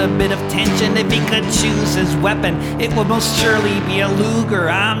caused a bit of tension. If he could choose his weapon, it would most surely be a Luger.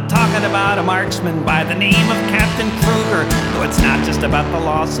 I'm talking about a marksman by the name of Captain Kruger. Though it's not just about the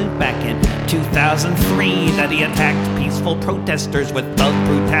lawsuit back in 2003 that he attacked peaceful protesters with thug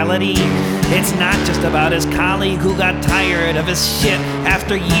brutality. It's not just about his colleague who got tired of his shit.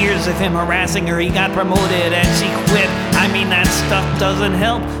 After years of him harassing her, he got promoted and she quit. I mean, that stuff doesn't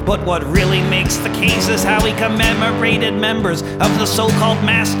help, but what really makes the case is how he commemorated members of the so-called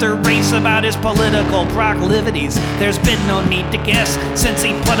master race about his political proclivities. There's been no need to guess, since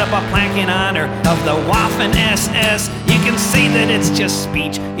he put up a plaque in honor of the Waffen SS. You can say that it's just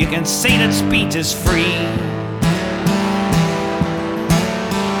speech. You can say that speech is free.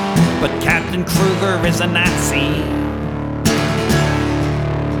 But Captain Kruger is a Nazi.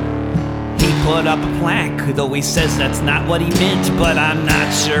 He put up a plaque, though he says that's not what he meant. But I'm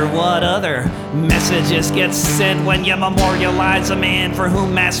not sure what other messages get sent when you memorialize a man for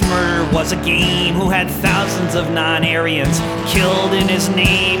whom mass murder was a game, who had thousands of non-Aryans killed in his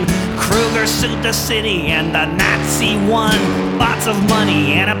name. Kruger sued the city and the Nazi won. Lots of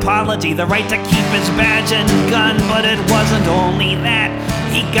money, an apology, the right to keep his badge and gun. But it wasn't only that.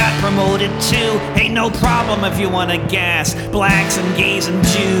 He got promoted too. Ain't no problem if you wanna gas blacks and gays and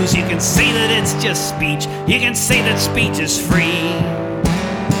Jews. You can say that it's just speech. You can say that speech is free.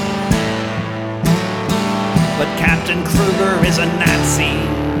 But Captain Kruger is a Nazi.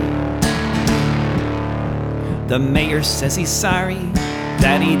 The mayor says he's sorry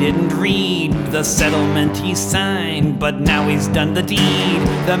that he didn't read the settlement he signed, but now he's done the deed.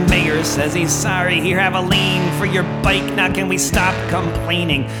 The mayor says he's sorry. Here, have a lane for your bike. Now can we stop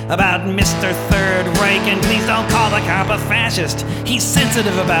complaining about Mr. Third Reich? And please don't call the cop a fascist. He's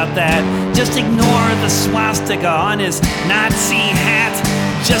sensitive about that. Just ignore the swastika on his Nazi hat.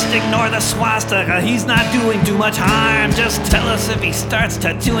 Just ignore the swastika, he's not doing too much harm. Just tell us if he starts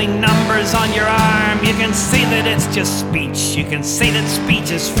tattooing numbers on your arm. You can say that it's just speech. You can say that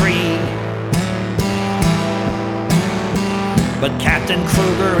speech is free. But Captain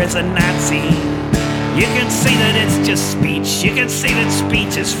Kruger is a Nazi. You can say that it's just speech. You can say that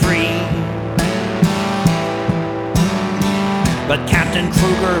speech is free. But Captain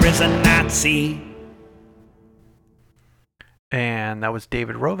Kruger is a Nazi. And that was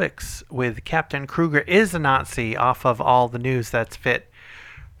David Rovics with Captain Kruger is a Nazi off of All the News That's Fit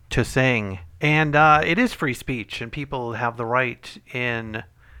to Sing. And it is free speech, and people have the right in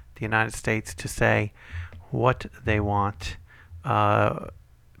the United States to say what they want. But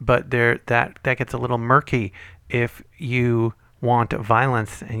that gets a little murky if you want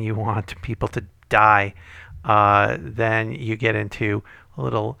violence and you want people to die. Then you get into a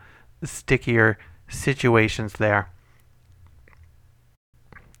little stickier situations there.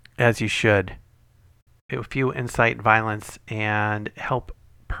 As you should. If you incite violence and help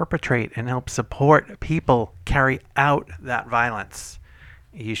perpetrate and help support people carry out that violence,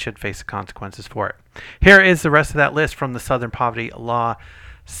 you should face the consequences for it. Here is the rest of that list from the Southern Poverty Law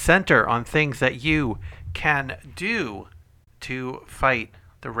Center on things that you can do to fight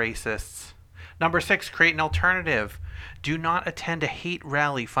the racists. Number 6, create an alternative. Do not attend a hate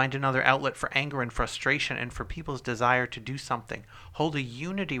rally. Find another outlet for anger and frustration and for people's desire to do something. Hold a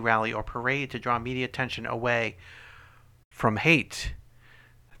unity rally or parade to draw media attention away from hate.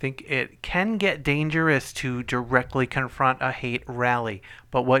 I think it can get dangerous to directly confront a hate rally,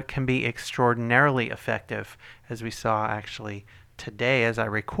 but what can be extraordinarily effective, as we saw actually today as I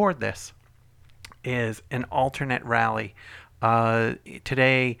record this, is an alternate rally.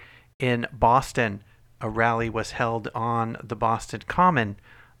 Today in Boston, a rally was held on the Boston Common,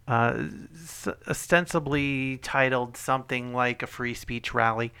 ostensibly titled something like a free speech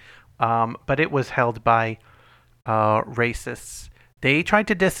rally, but it was held by racists. They tried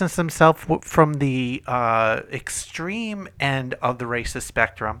to distance themselves from the extreme end of the racist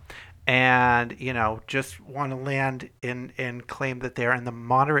spectrum and, just want to land and claim that they're in the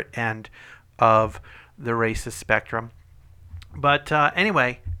moderate end of the racist spectrum. But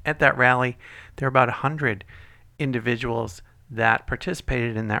anyway, at that rally, there were about 100 individuals that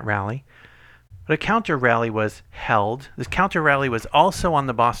participated in that rally. But a counter rally was held. This counter rally was also on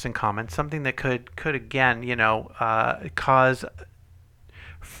the Boston Common, something that could again, cause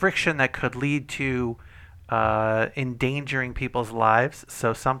friction that could lead to endangering people's lives.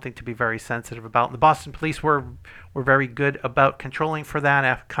 So something to be very sensitive about. And the Boston police were very good about controlling for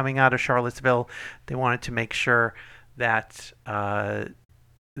that. Coming out of Charlottesville, they wanted to make sure that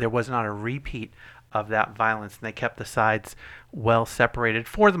there was not a repeat of that violence, and they kept the sides well separated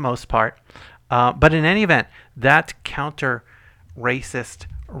for the most part. But in any event, that counter-racist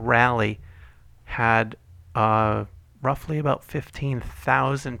rally had roughly about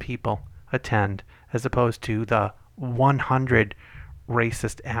 15,000 people attend, as opposed to the 100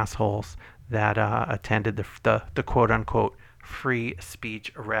 racist assholes that attended the quote-unquote free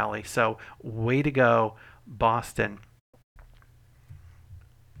speech rally. So way to go, Boston.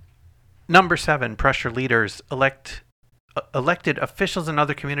 Number 7, pressure leaders. Elected officials and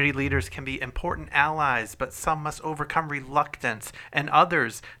other community leaders can be important allies, but some must overcome reluctance and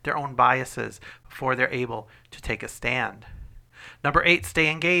others their own biases before they're able to take a stand. Number 8, stay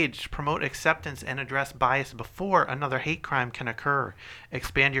engaged. Promote acceptance and address bias before another hate crime can occur.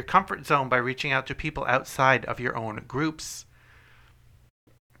 Expand your comfort zone by reaching out to people outside of your own groups.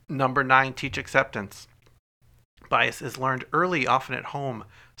 Number 9, teach acceptance. Bias is learned early, often at home.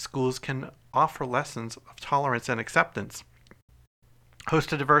 Schools can offer lessons of tolerance and acceptance.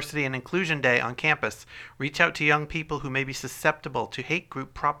 Host a diversity and inclusion day on campus. Reach out to young people who may be susceptible to hate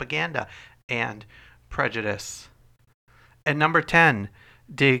group propaganda and prejudice. And number 10,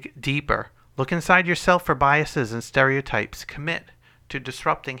 dig deeper. Look inside yourself for biases and stereotypes. Commit to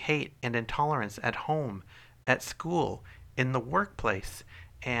disrupting hate and intolerance at home, at school, in the workplace,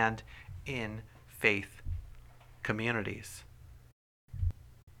 and in faith communities.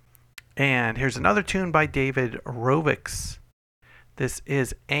 And here's another tune by David Rovics. This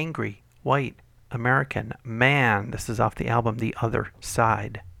is Angry White American Man. This is off the album The Other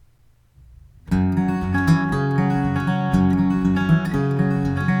Side.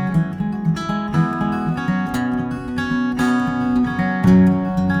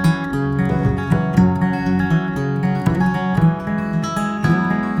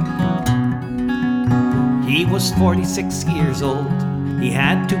 He was 46 years old. He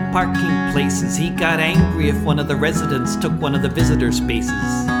had 2 parking places. He got angry if one of the residents took one of the visitor spaces.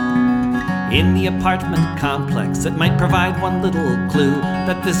 In the apartment complex, it might provide one little clue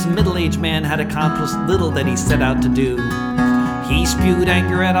that this middle-aged man had accomplished little that he set out to do. He spewed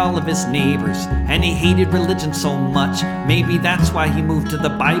anger at all of his neighbors, and he hated religion so much. Maybe that's why he moved to the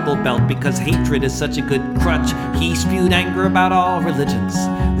Bible Belt, because hatred is such a good crutch. He spewed anger about all religions,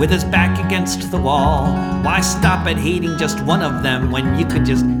 with his back against the wall. Why stop at hating just one of them when you could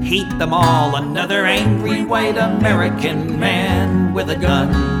just hate them all? Another angry white American man with a gun.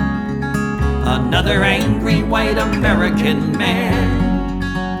 Another angry white American man.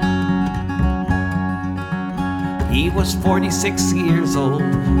 He was 46 years old.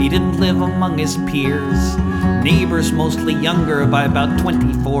 He didn't live among his peers. Neighbors mostly younger by about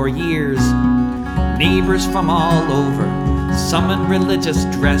 24 years. Neighbors from all over, some in religious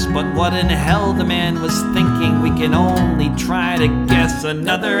dress. But what in hell the man was thinking, we can only try to guess.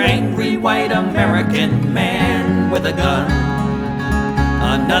 Another angry white American man with a gun.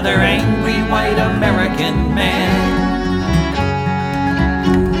 Another angry white American man.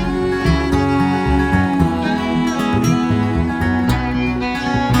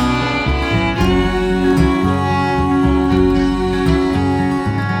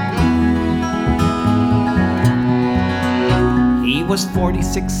 was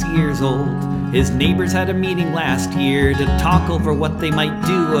 46 years old. His neighbors had a meeting last year to talk over what they might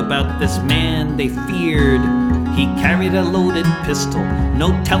do about this man they feared. He carried a loaded pistol,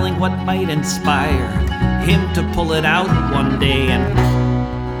 no telling what might inspire him to pull it out one day and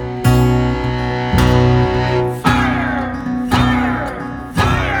fire!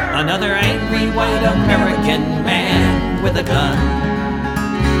 Another angry white American man with a gun.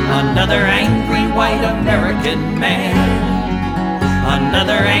 Another angry white American man.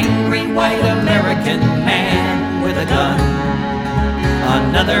 Another angry white American man with a gun.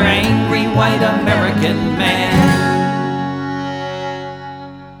 Another angry white American man.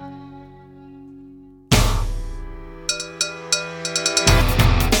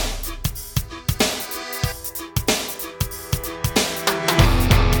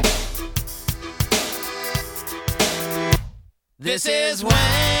 This is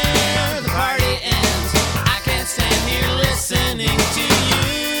where the party ends. I can't stand here listening to you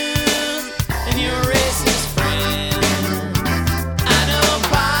and your racist friend. I know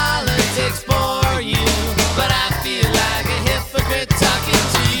politics bore you, but I feel like a hypocrite talking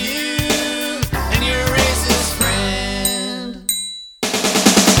to you and your racist friend.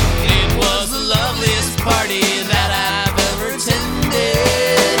 It was the loveliest party that I've ever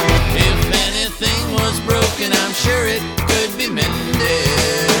attended. If anything was broken, I'm sure it could be mended.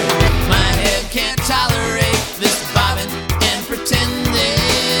 My head can't tolerate this bobbing and pretending.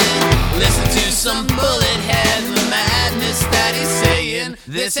 Listen to some bullet head and the madness that he's saying.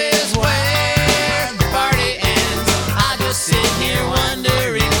 This is where the party ends. I'll just sit here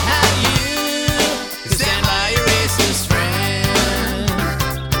wondering how you can stand by your racist friend.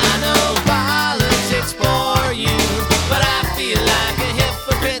 I know politics bore you, but I feel like a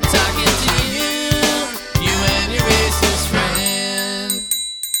hypocrite talking to you and your racist friend.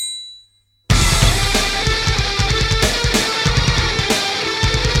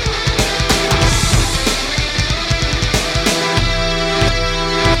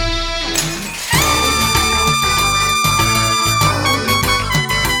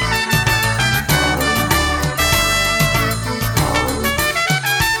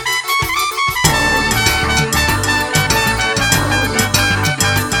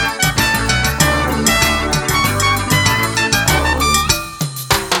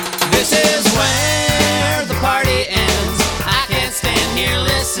 This is where the party ends. I can't stand here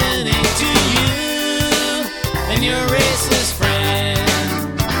listening to you and your racist friend.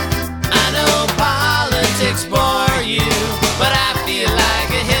 I know politics bore you, but I feel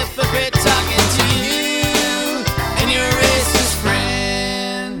like a hypocrite talking to you and your racist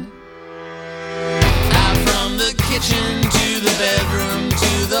friend. Out from the kitchen to the bedroom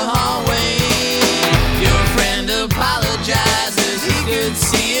to the hallway, your friend apologizes, he could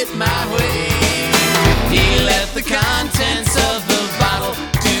see it my way. He left the contents of the bottle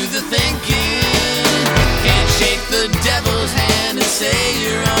to the thinking. Can't shake the devil's hand and say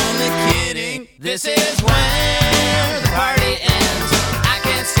you're only kidding. This is where the party ends. I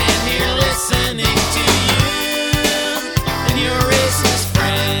can't stand here listening to you and your racist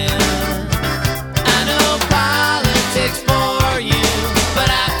friend. I know politics bore you, but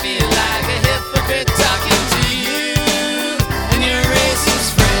I feel like a hypocrite talking to you and your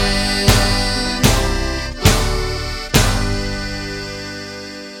racist friend.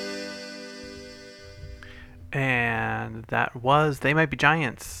 And that was They Might Be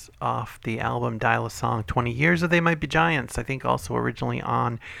Giants off the album Dial a Song. 20 Years of They Might Be Giants, I think also originally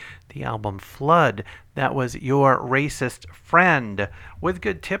on the album Flood. That was Your Racist Friend, with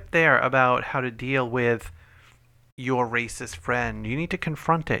good tip there about how to deal with your racist friend. You need to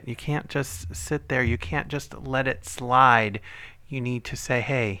confront it. You can't just sit there. You can't just let it slide. You need to say,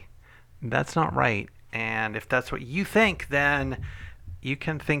 hey, that's not right. And if that's what you think, then you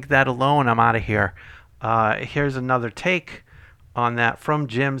can think that alone. I'm out of here. Here's another take on that from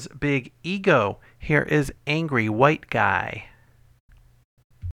Jim's Big Ego. Here is Angry White Guy.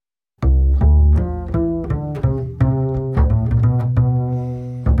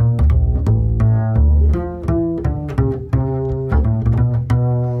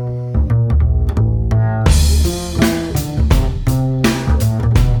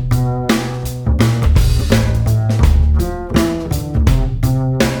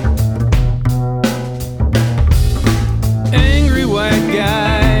 Angry white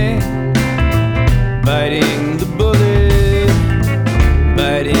guy, biting the bullet,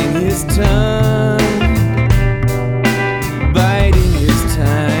 biting his tongue, biding his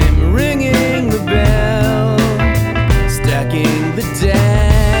time, ringing the bell, stacking the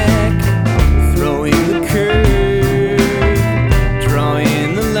deck, throwing the curve,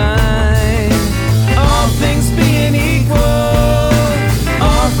 drawing the line. All things being equal,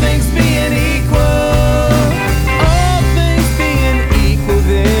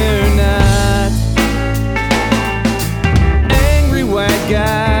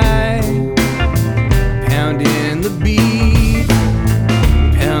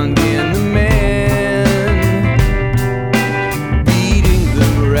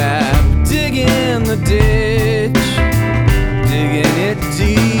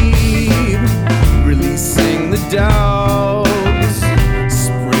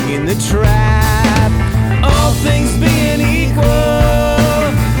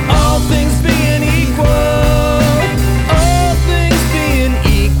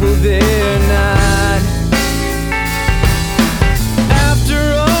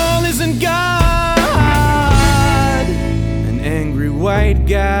 white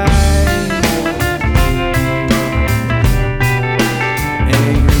guy.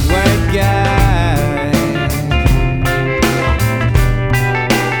 Angry white guy.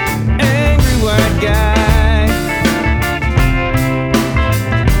 Angry white guy.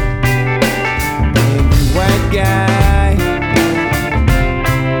 Angry white guy.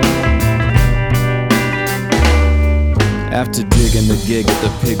 After digging the gig at the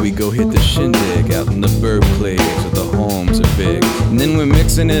Pig, we go hit the shindig out in the Berkeley where the homes are big. And then we're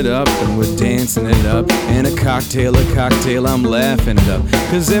mixing it up and we're dancing it up. And a cocktail, I'm laughing it up.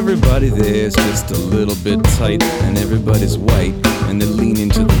 Cause everybody there's just a little bit tight. And everybody's white and they're leaning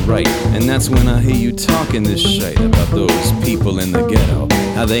to the right. And that's when I hear you talking this shite about those people in the ghetto.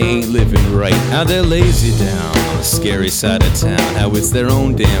 How they ain't living right, how they're lazy down on the scary side of town. How it's their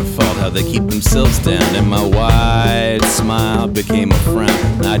own damn fault, how they keep themselves down. And my wide smile became a frown.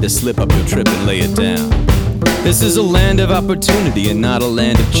 I had to slip up your trip and lay it down. This is a land of opportunity and not a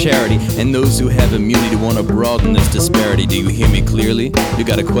land of charity. And those who have immunity want to broaden this disparity. Do you hear me clearly? You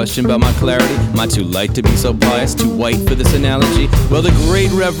got a question about my clarity? Am I too light to be so biased? Too white for this analogy? Well, the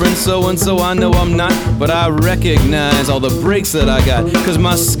great Reverend so-and-so, I know I'm not. But I recognize all the breaks that I got. Cause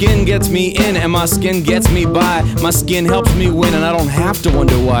my skin gets me in and my skin gets me by. My skin helps me win and I don't have to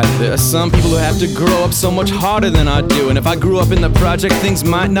wonder why. There are some people who have to grow up so much harder than I do. And if I grew up in the project, things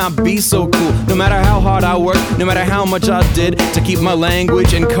might not be so cool. No matter how hard I work, no matter how much I did to keep my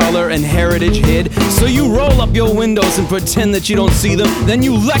language and color and heritage hid. So you roll up your windows and pretend that you don't see them. Then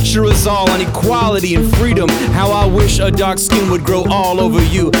you lecture us all on equality and freedom. How I wish a dark skin would grow all over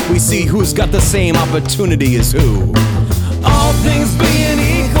you. We see who's got the same opportunity as who. All things being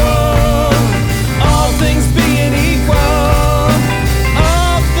equal. All things being equal.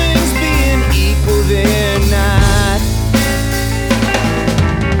 All things being equal, they're not.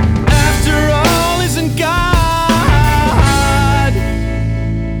 After all isn't God.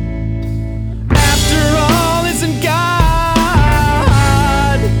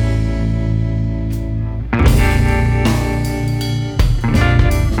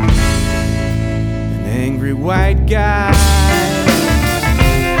 White guy.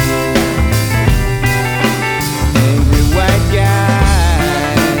 Angry white guy.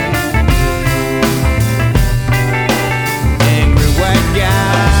 Angry white guy.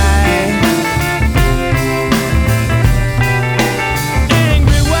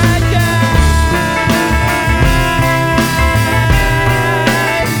 Angry white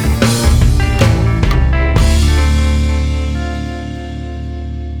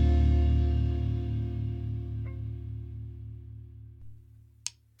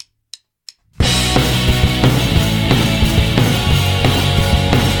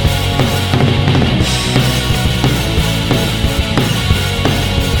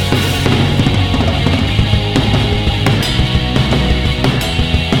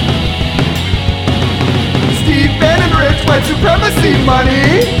white supremacy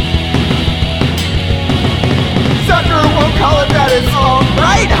money. Sucker won't call it that, it's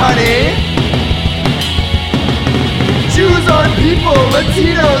alright, honey. Jews aren't people,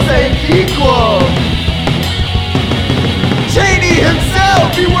 Latinos ain't equal. Cheney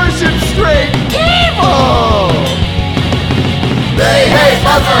himself, he worships straight evil. They hate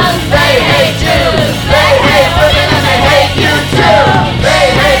Muslims, they hate Jews, they hate women and they hate you too. They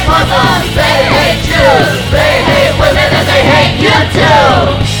hate Muslims, they hate Jews, they hate women and they hate you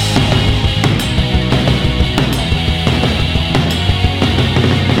too.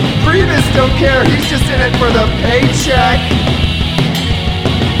 Priebus don't care, he's just in it for the paycheck.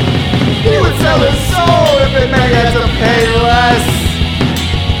 He would sell his soul if it meant he had to pay less.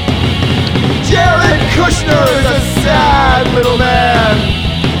 Jared Kushner is a sad little man.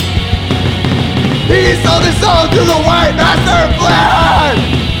 He sold his soul to the white master plan.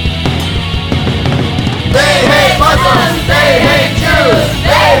 They hate Muslims, they hate Jews,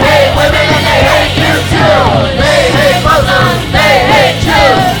 they hate women and they hate you too. They hate Muslims, they hate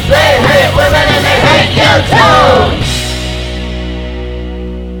Jews, they hate women and they hate you too.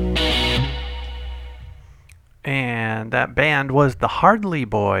 And that band was the Hardly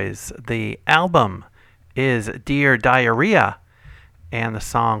Boys. The album is Dear Diarrhea, and the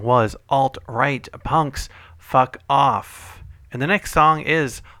song was Alt-Right Punks Fuck Off. And the next song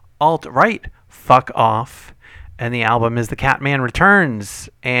is Alt-Right Fuck Off, and the album is The Catman Returns,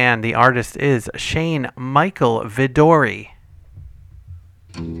 and the artist is Shane Michael Vidori.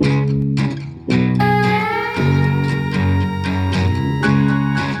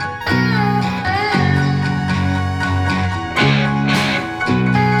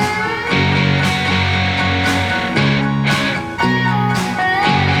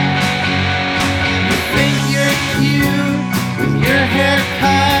 Your hair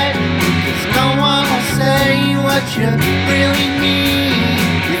you really need.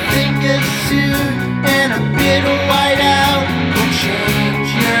 You think a suit and a bit of whiteout will change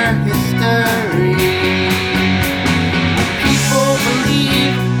your history. People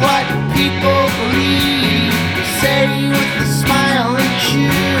believe what people believe. You say with a smile and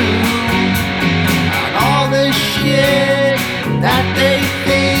chew on all the shit that they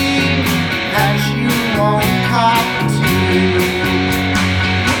think that you won't cop to.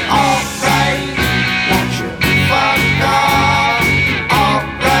 Alright, won't you fuck off?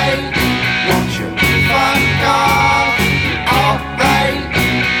 Alright, won't you fuck off? Alright,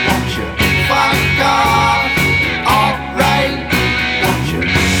 won't you fuck off? Alright, won't you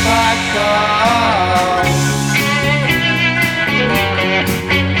fuck off?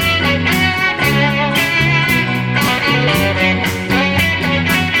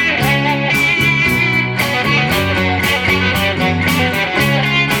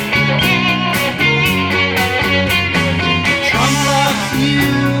 Trump loves you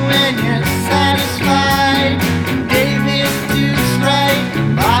and you're satisfied. David Duke's right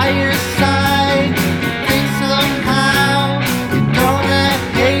by your side. Think somehow you don't have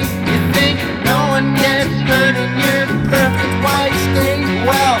hate. You think no one gets hurt in your perfect white state.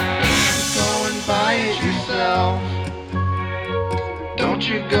 Well, go and buy it yourself. Don't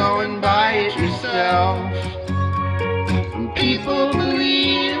you go and buy it yourself. People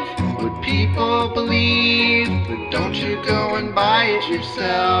believe what people believe, but don't you go and buy it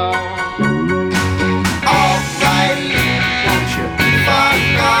yourself. Alright, won't you fuck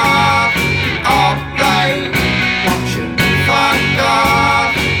off? Alright, won't you fuck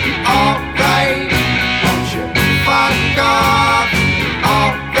off? Alright, won't you fuck off?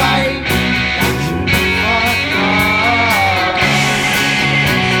 Alright, won't you fuck off?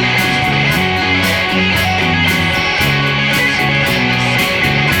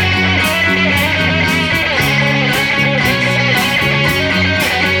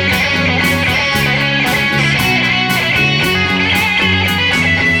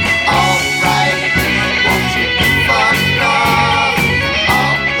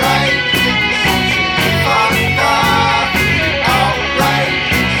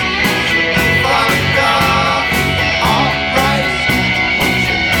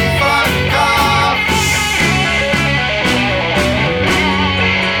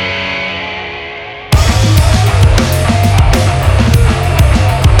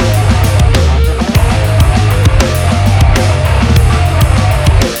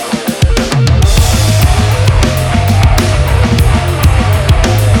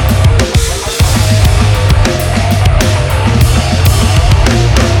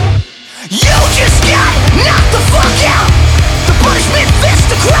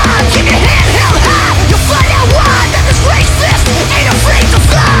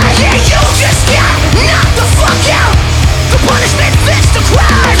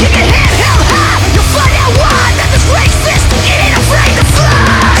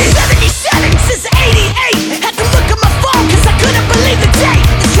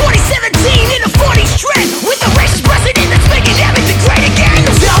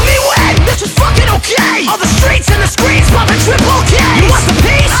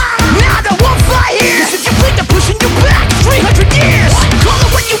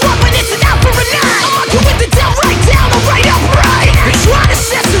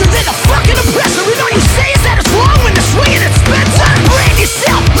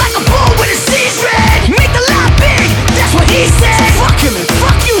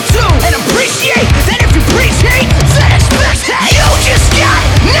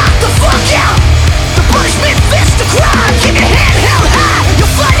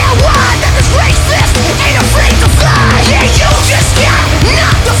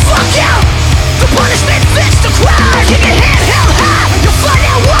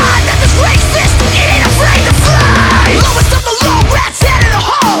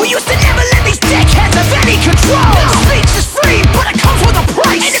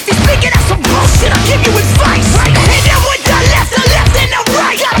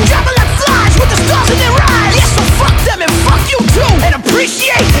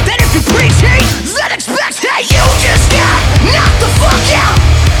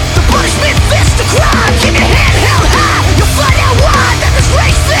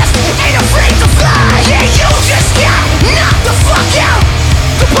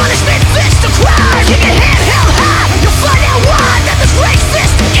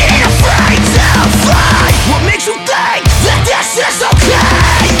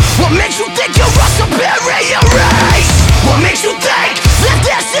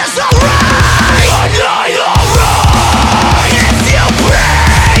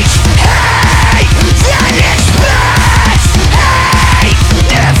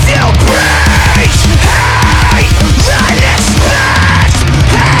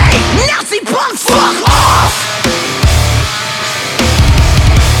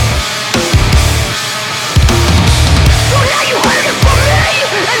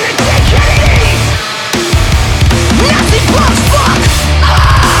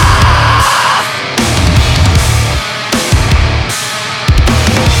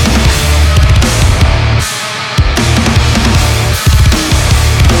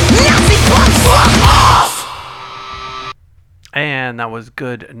 that was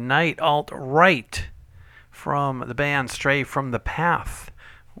Good Night Alt-Right from the band Stray from the Path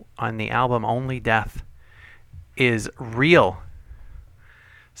on the album Only Death is Real.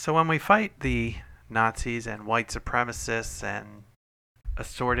 So when we fight the Nazis and white supremacists and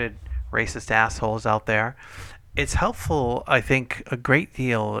assorted racist assholes out there, it's helpful, I think, a great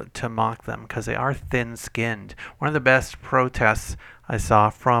deal to mock them because they are thin-skinned. One of the best protests I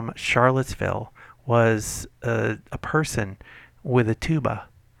saw from Charlottesville was a person with a tuba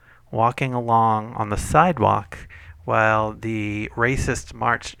walking along on the sidewalk while the racists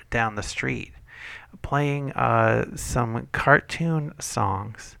marched down the street, playing some cartoon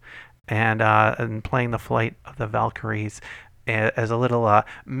songs and playing the Flight of the Valkyries as a little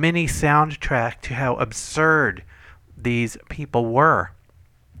mini soundtrack to how absurd these people were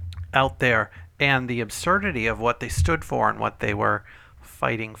out there and the absurdity of what they stood for and what they were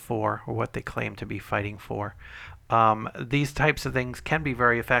fighting for, or what they claimed to be fighting for. These types of things can be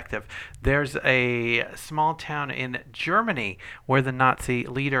very effective. There's a small town in Germany where the Nazi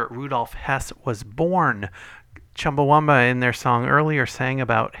leader Rudolf Hess was born. Chumbawamba in their song earlier sang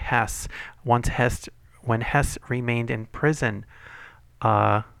about Hess. When Hess remained in prison,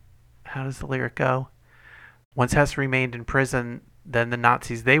 how does the lyric go? Once Hess remained in prison, then the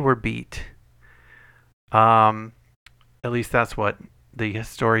Nazis, they were beat. At least that's what the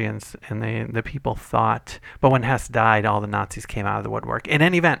historians and the people thought. But when Hess died, all the Nazis came out of the woodwork. In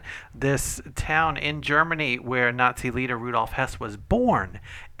any event, this town in Germany where Nazi leader Rudolf Hess was born,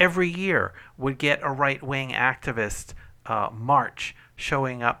 every year would get a right-wing activist march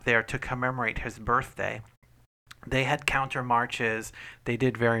showing up there to commemorate his birthday. They had counter marches. They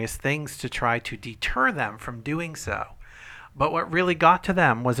did various things to try to deter them from doing so. But what really got to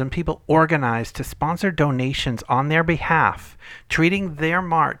them was when people organized to sponsor donations on their behalf, treating their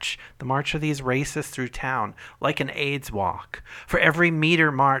march, the march of these racists through town, like an AIDS walk. For every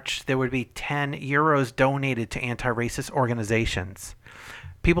meter march, there would be 10 euros donated to anti-racist organizations.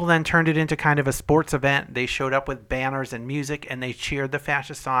 People then turned it into kind of a sports event. They showed up with banners and music, and they cheered the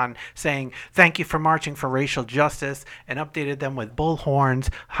fascists on, saying, "Thank you for marching for racial justice," and updated them with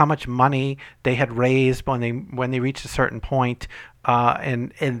bullhorns, how much money they had raised when they reached a certain point.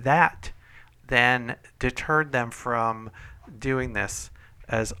 And that then deterred them from doing this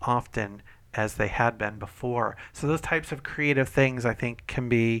as often as they had been before. So those types of creative things, I think, can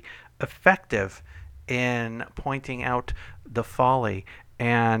be effective in pointing out the folly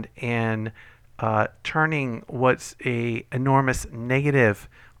and in turning what's a enormous negative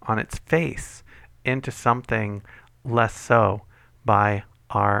on its face into something less so by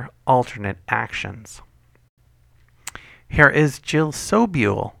our alternate actions. Here is Jill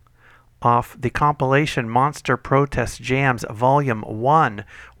Sobule off the compilation Monster Protest Jams Volume 1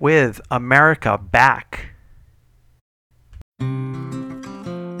 with America Back.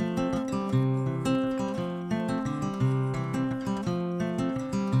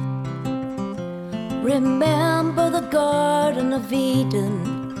 Remember the Garden of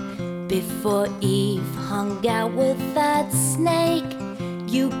Eden, before Eve hung out with that snake.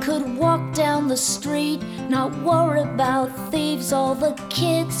 You could walk down the street, not worry about thieves. All the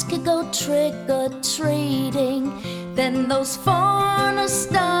kids could go trick-or-treating. Then those foreigners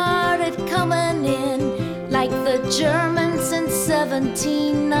started coming in, like the Germans in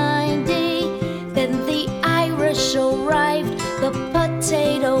 1790. Then the Irish arrived, the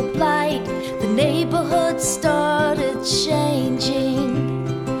potato blight. The neighborhood started changing.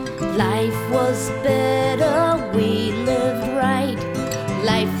 Life was better, we lived right.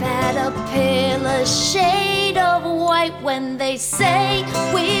 Life had a paler shade of white. When they say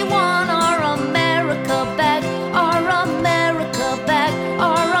we want our America back, our America back,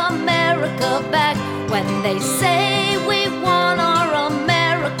 our America back. When they say we want our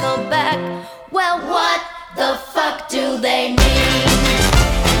America back, well, what the fuck do they mean?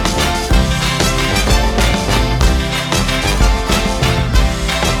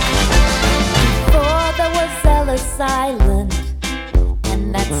 Before there was Ellis Island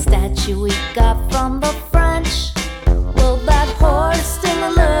and that statue we got from the French, well, that horse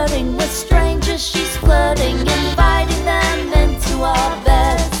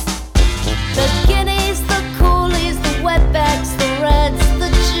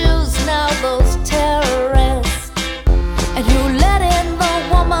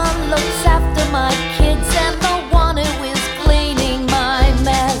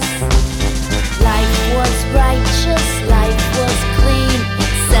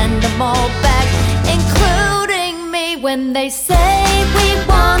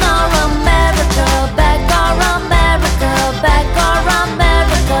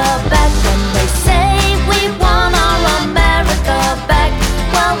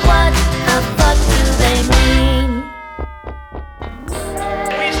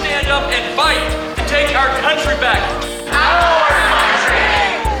up and fight to take our country back. Our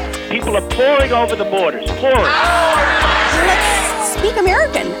country! People are pouring over the borders, pouring. Let's speak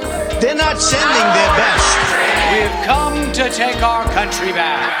American. They're not sending their best. We've come to take our country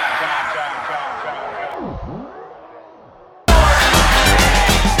back.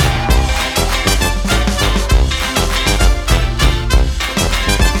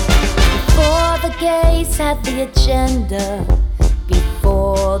 Before the gays had the agenda,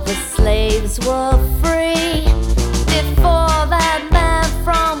 before the slaves were free, before that man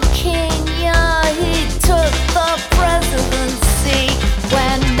from Kenya, he took the presidency.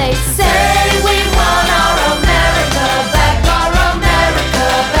 When they say we want our America back, our America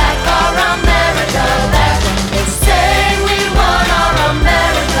back, our America back. When they say we want our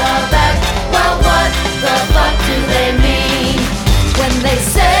America back, well, what the fuck do they mean? When they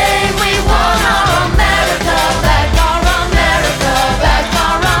say we want our America back, our America back,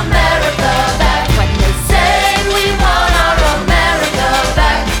 our America back. When they say we want our America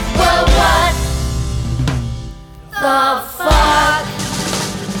back, well, what the fuck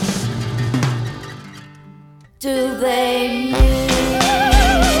do they mean?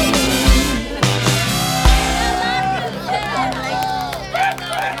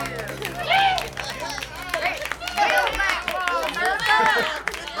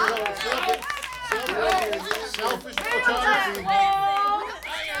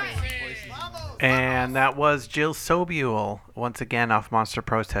 And that was Jill Sobule, once again off Monster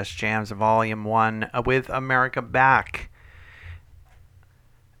Protest Jams Volume 1 with America Back.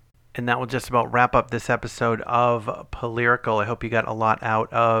 And that will just about wrap up this episode of Polyrical. I hope you got a lot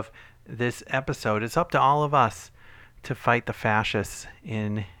out of this episode. It's up to all of us to fight the fascists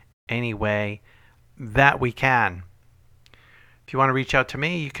in any way that we can. If you want to reach out to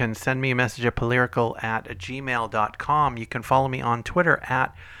me, you can send me a message at polyrical@gmail.com. You can follow me on Twitter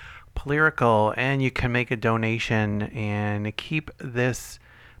at Polyrical, and you can make a donation and keep this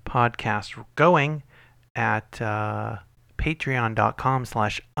podcast going at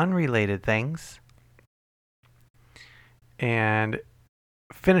patreon.com/unrelatedthings. And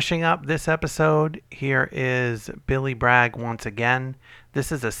finishing up this episode, here is Billy Bragg once again. This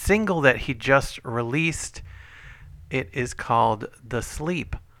is a single that he just released. It is called The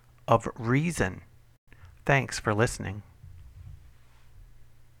Sleep of Reason. Thanks for listening.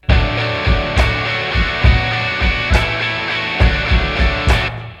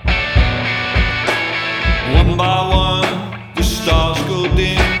 One by one, the stars go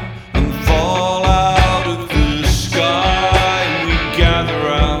dim and fall out of the sky. And we gather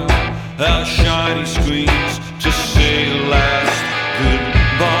round our shiny screens to say the last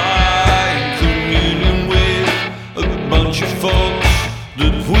goodbye in communion with a bunch of folks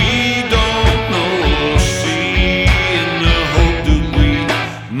that we don't know or see, in the hope that we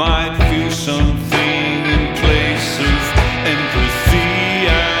might feel something in place of empathy.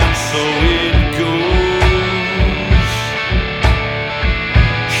 And so it goes.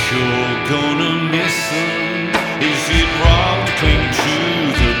 Sure gonna miss them. Is it wrong to cling to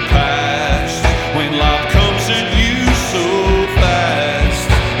the past when life comes at you so fast?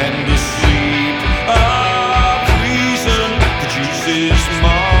 And the sleep of reason produces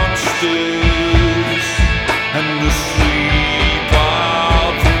monsters. And the sleep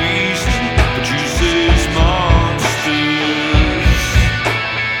of reason produces monsters.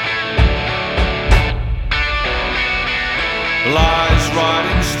 Lies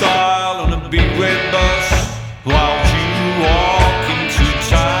riding style on a big red bus while you walk into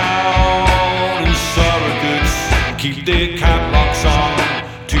town. And surrogates keep their caplocks on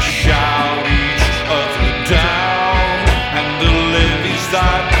to shout each other down. And the levees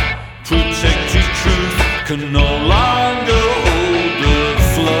that protected truth can no longer hold the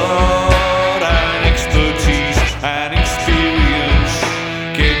flood. And expertise and experience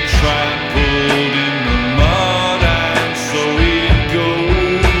get trampled in the mud. And so it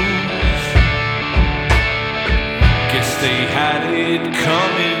goes. Guess they had it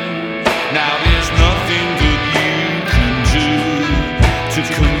coming. Now there's nothing that you can do to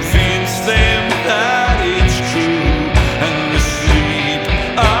convince them that it's true. And the sleep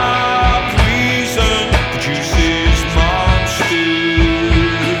of reason produces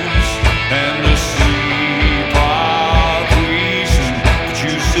monsters. And the sleep of reason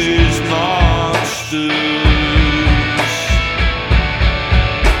produces monsters.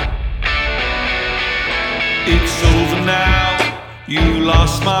 It's over now, you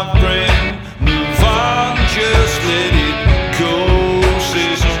lost my friend. Move on, just let it go.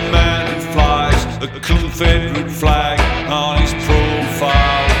 Says a man who flies a Confederate flag on his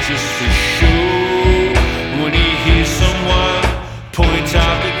profile just to show. When he hears someone point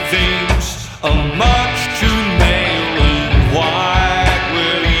out the thing a much too male and white,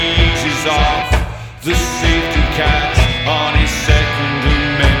 where he eases off the safety catch on his Second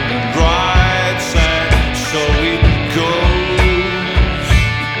Amendment rights, and so it goes.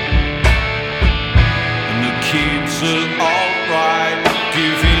 And the kids are alright,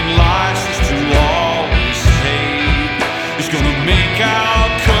 giving license to all this hate. It's gonna make our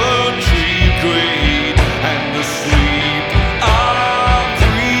country great, and the sleep of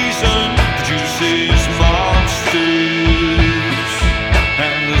reason produces monsters,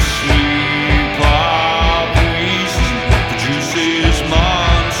 and the sleep of reason produces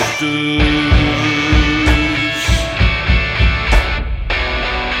monsters.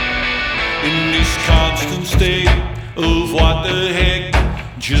 In this constant state of what the heck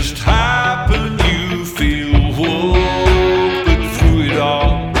just happened, you feel woke, but through it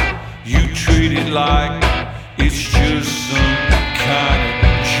all, you treat it like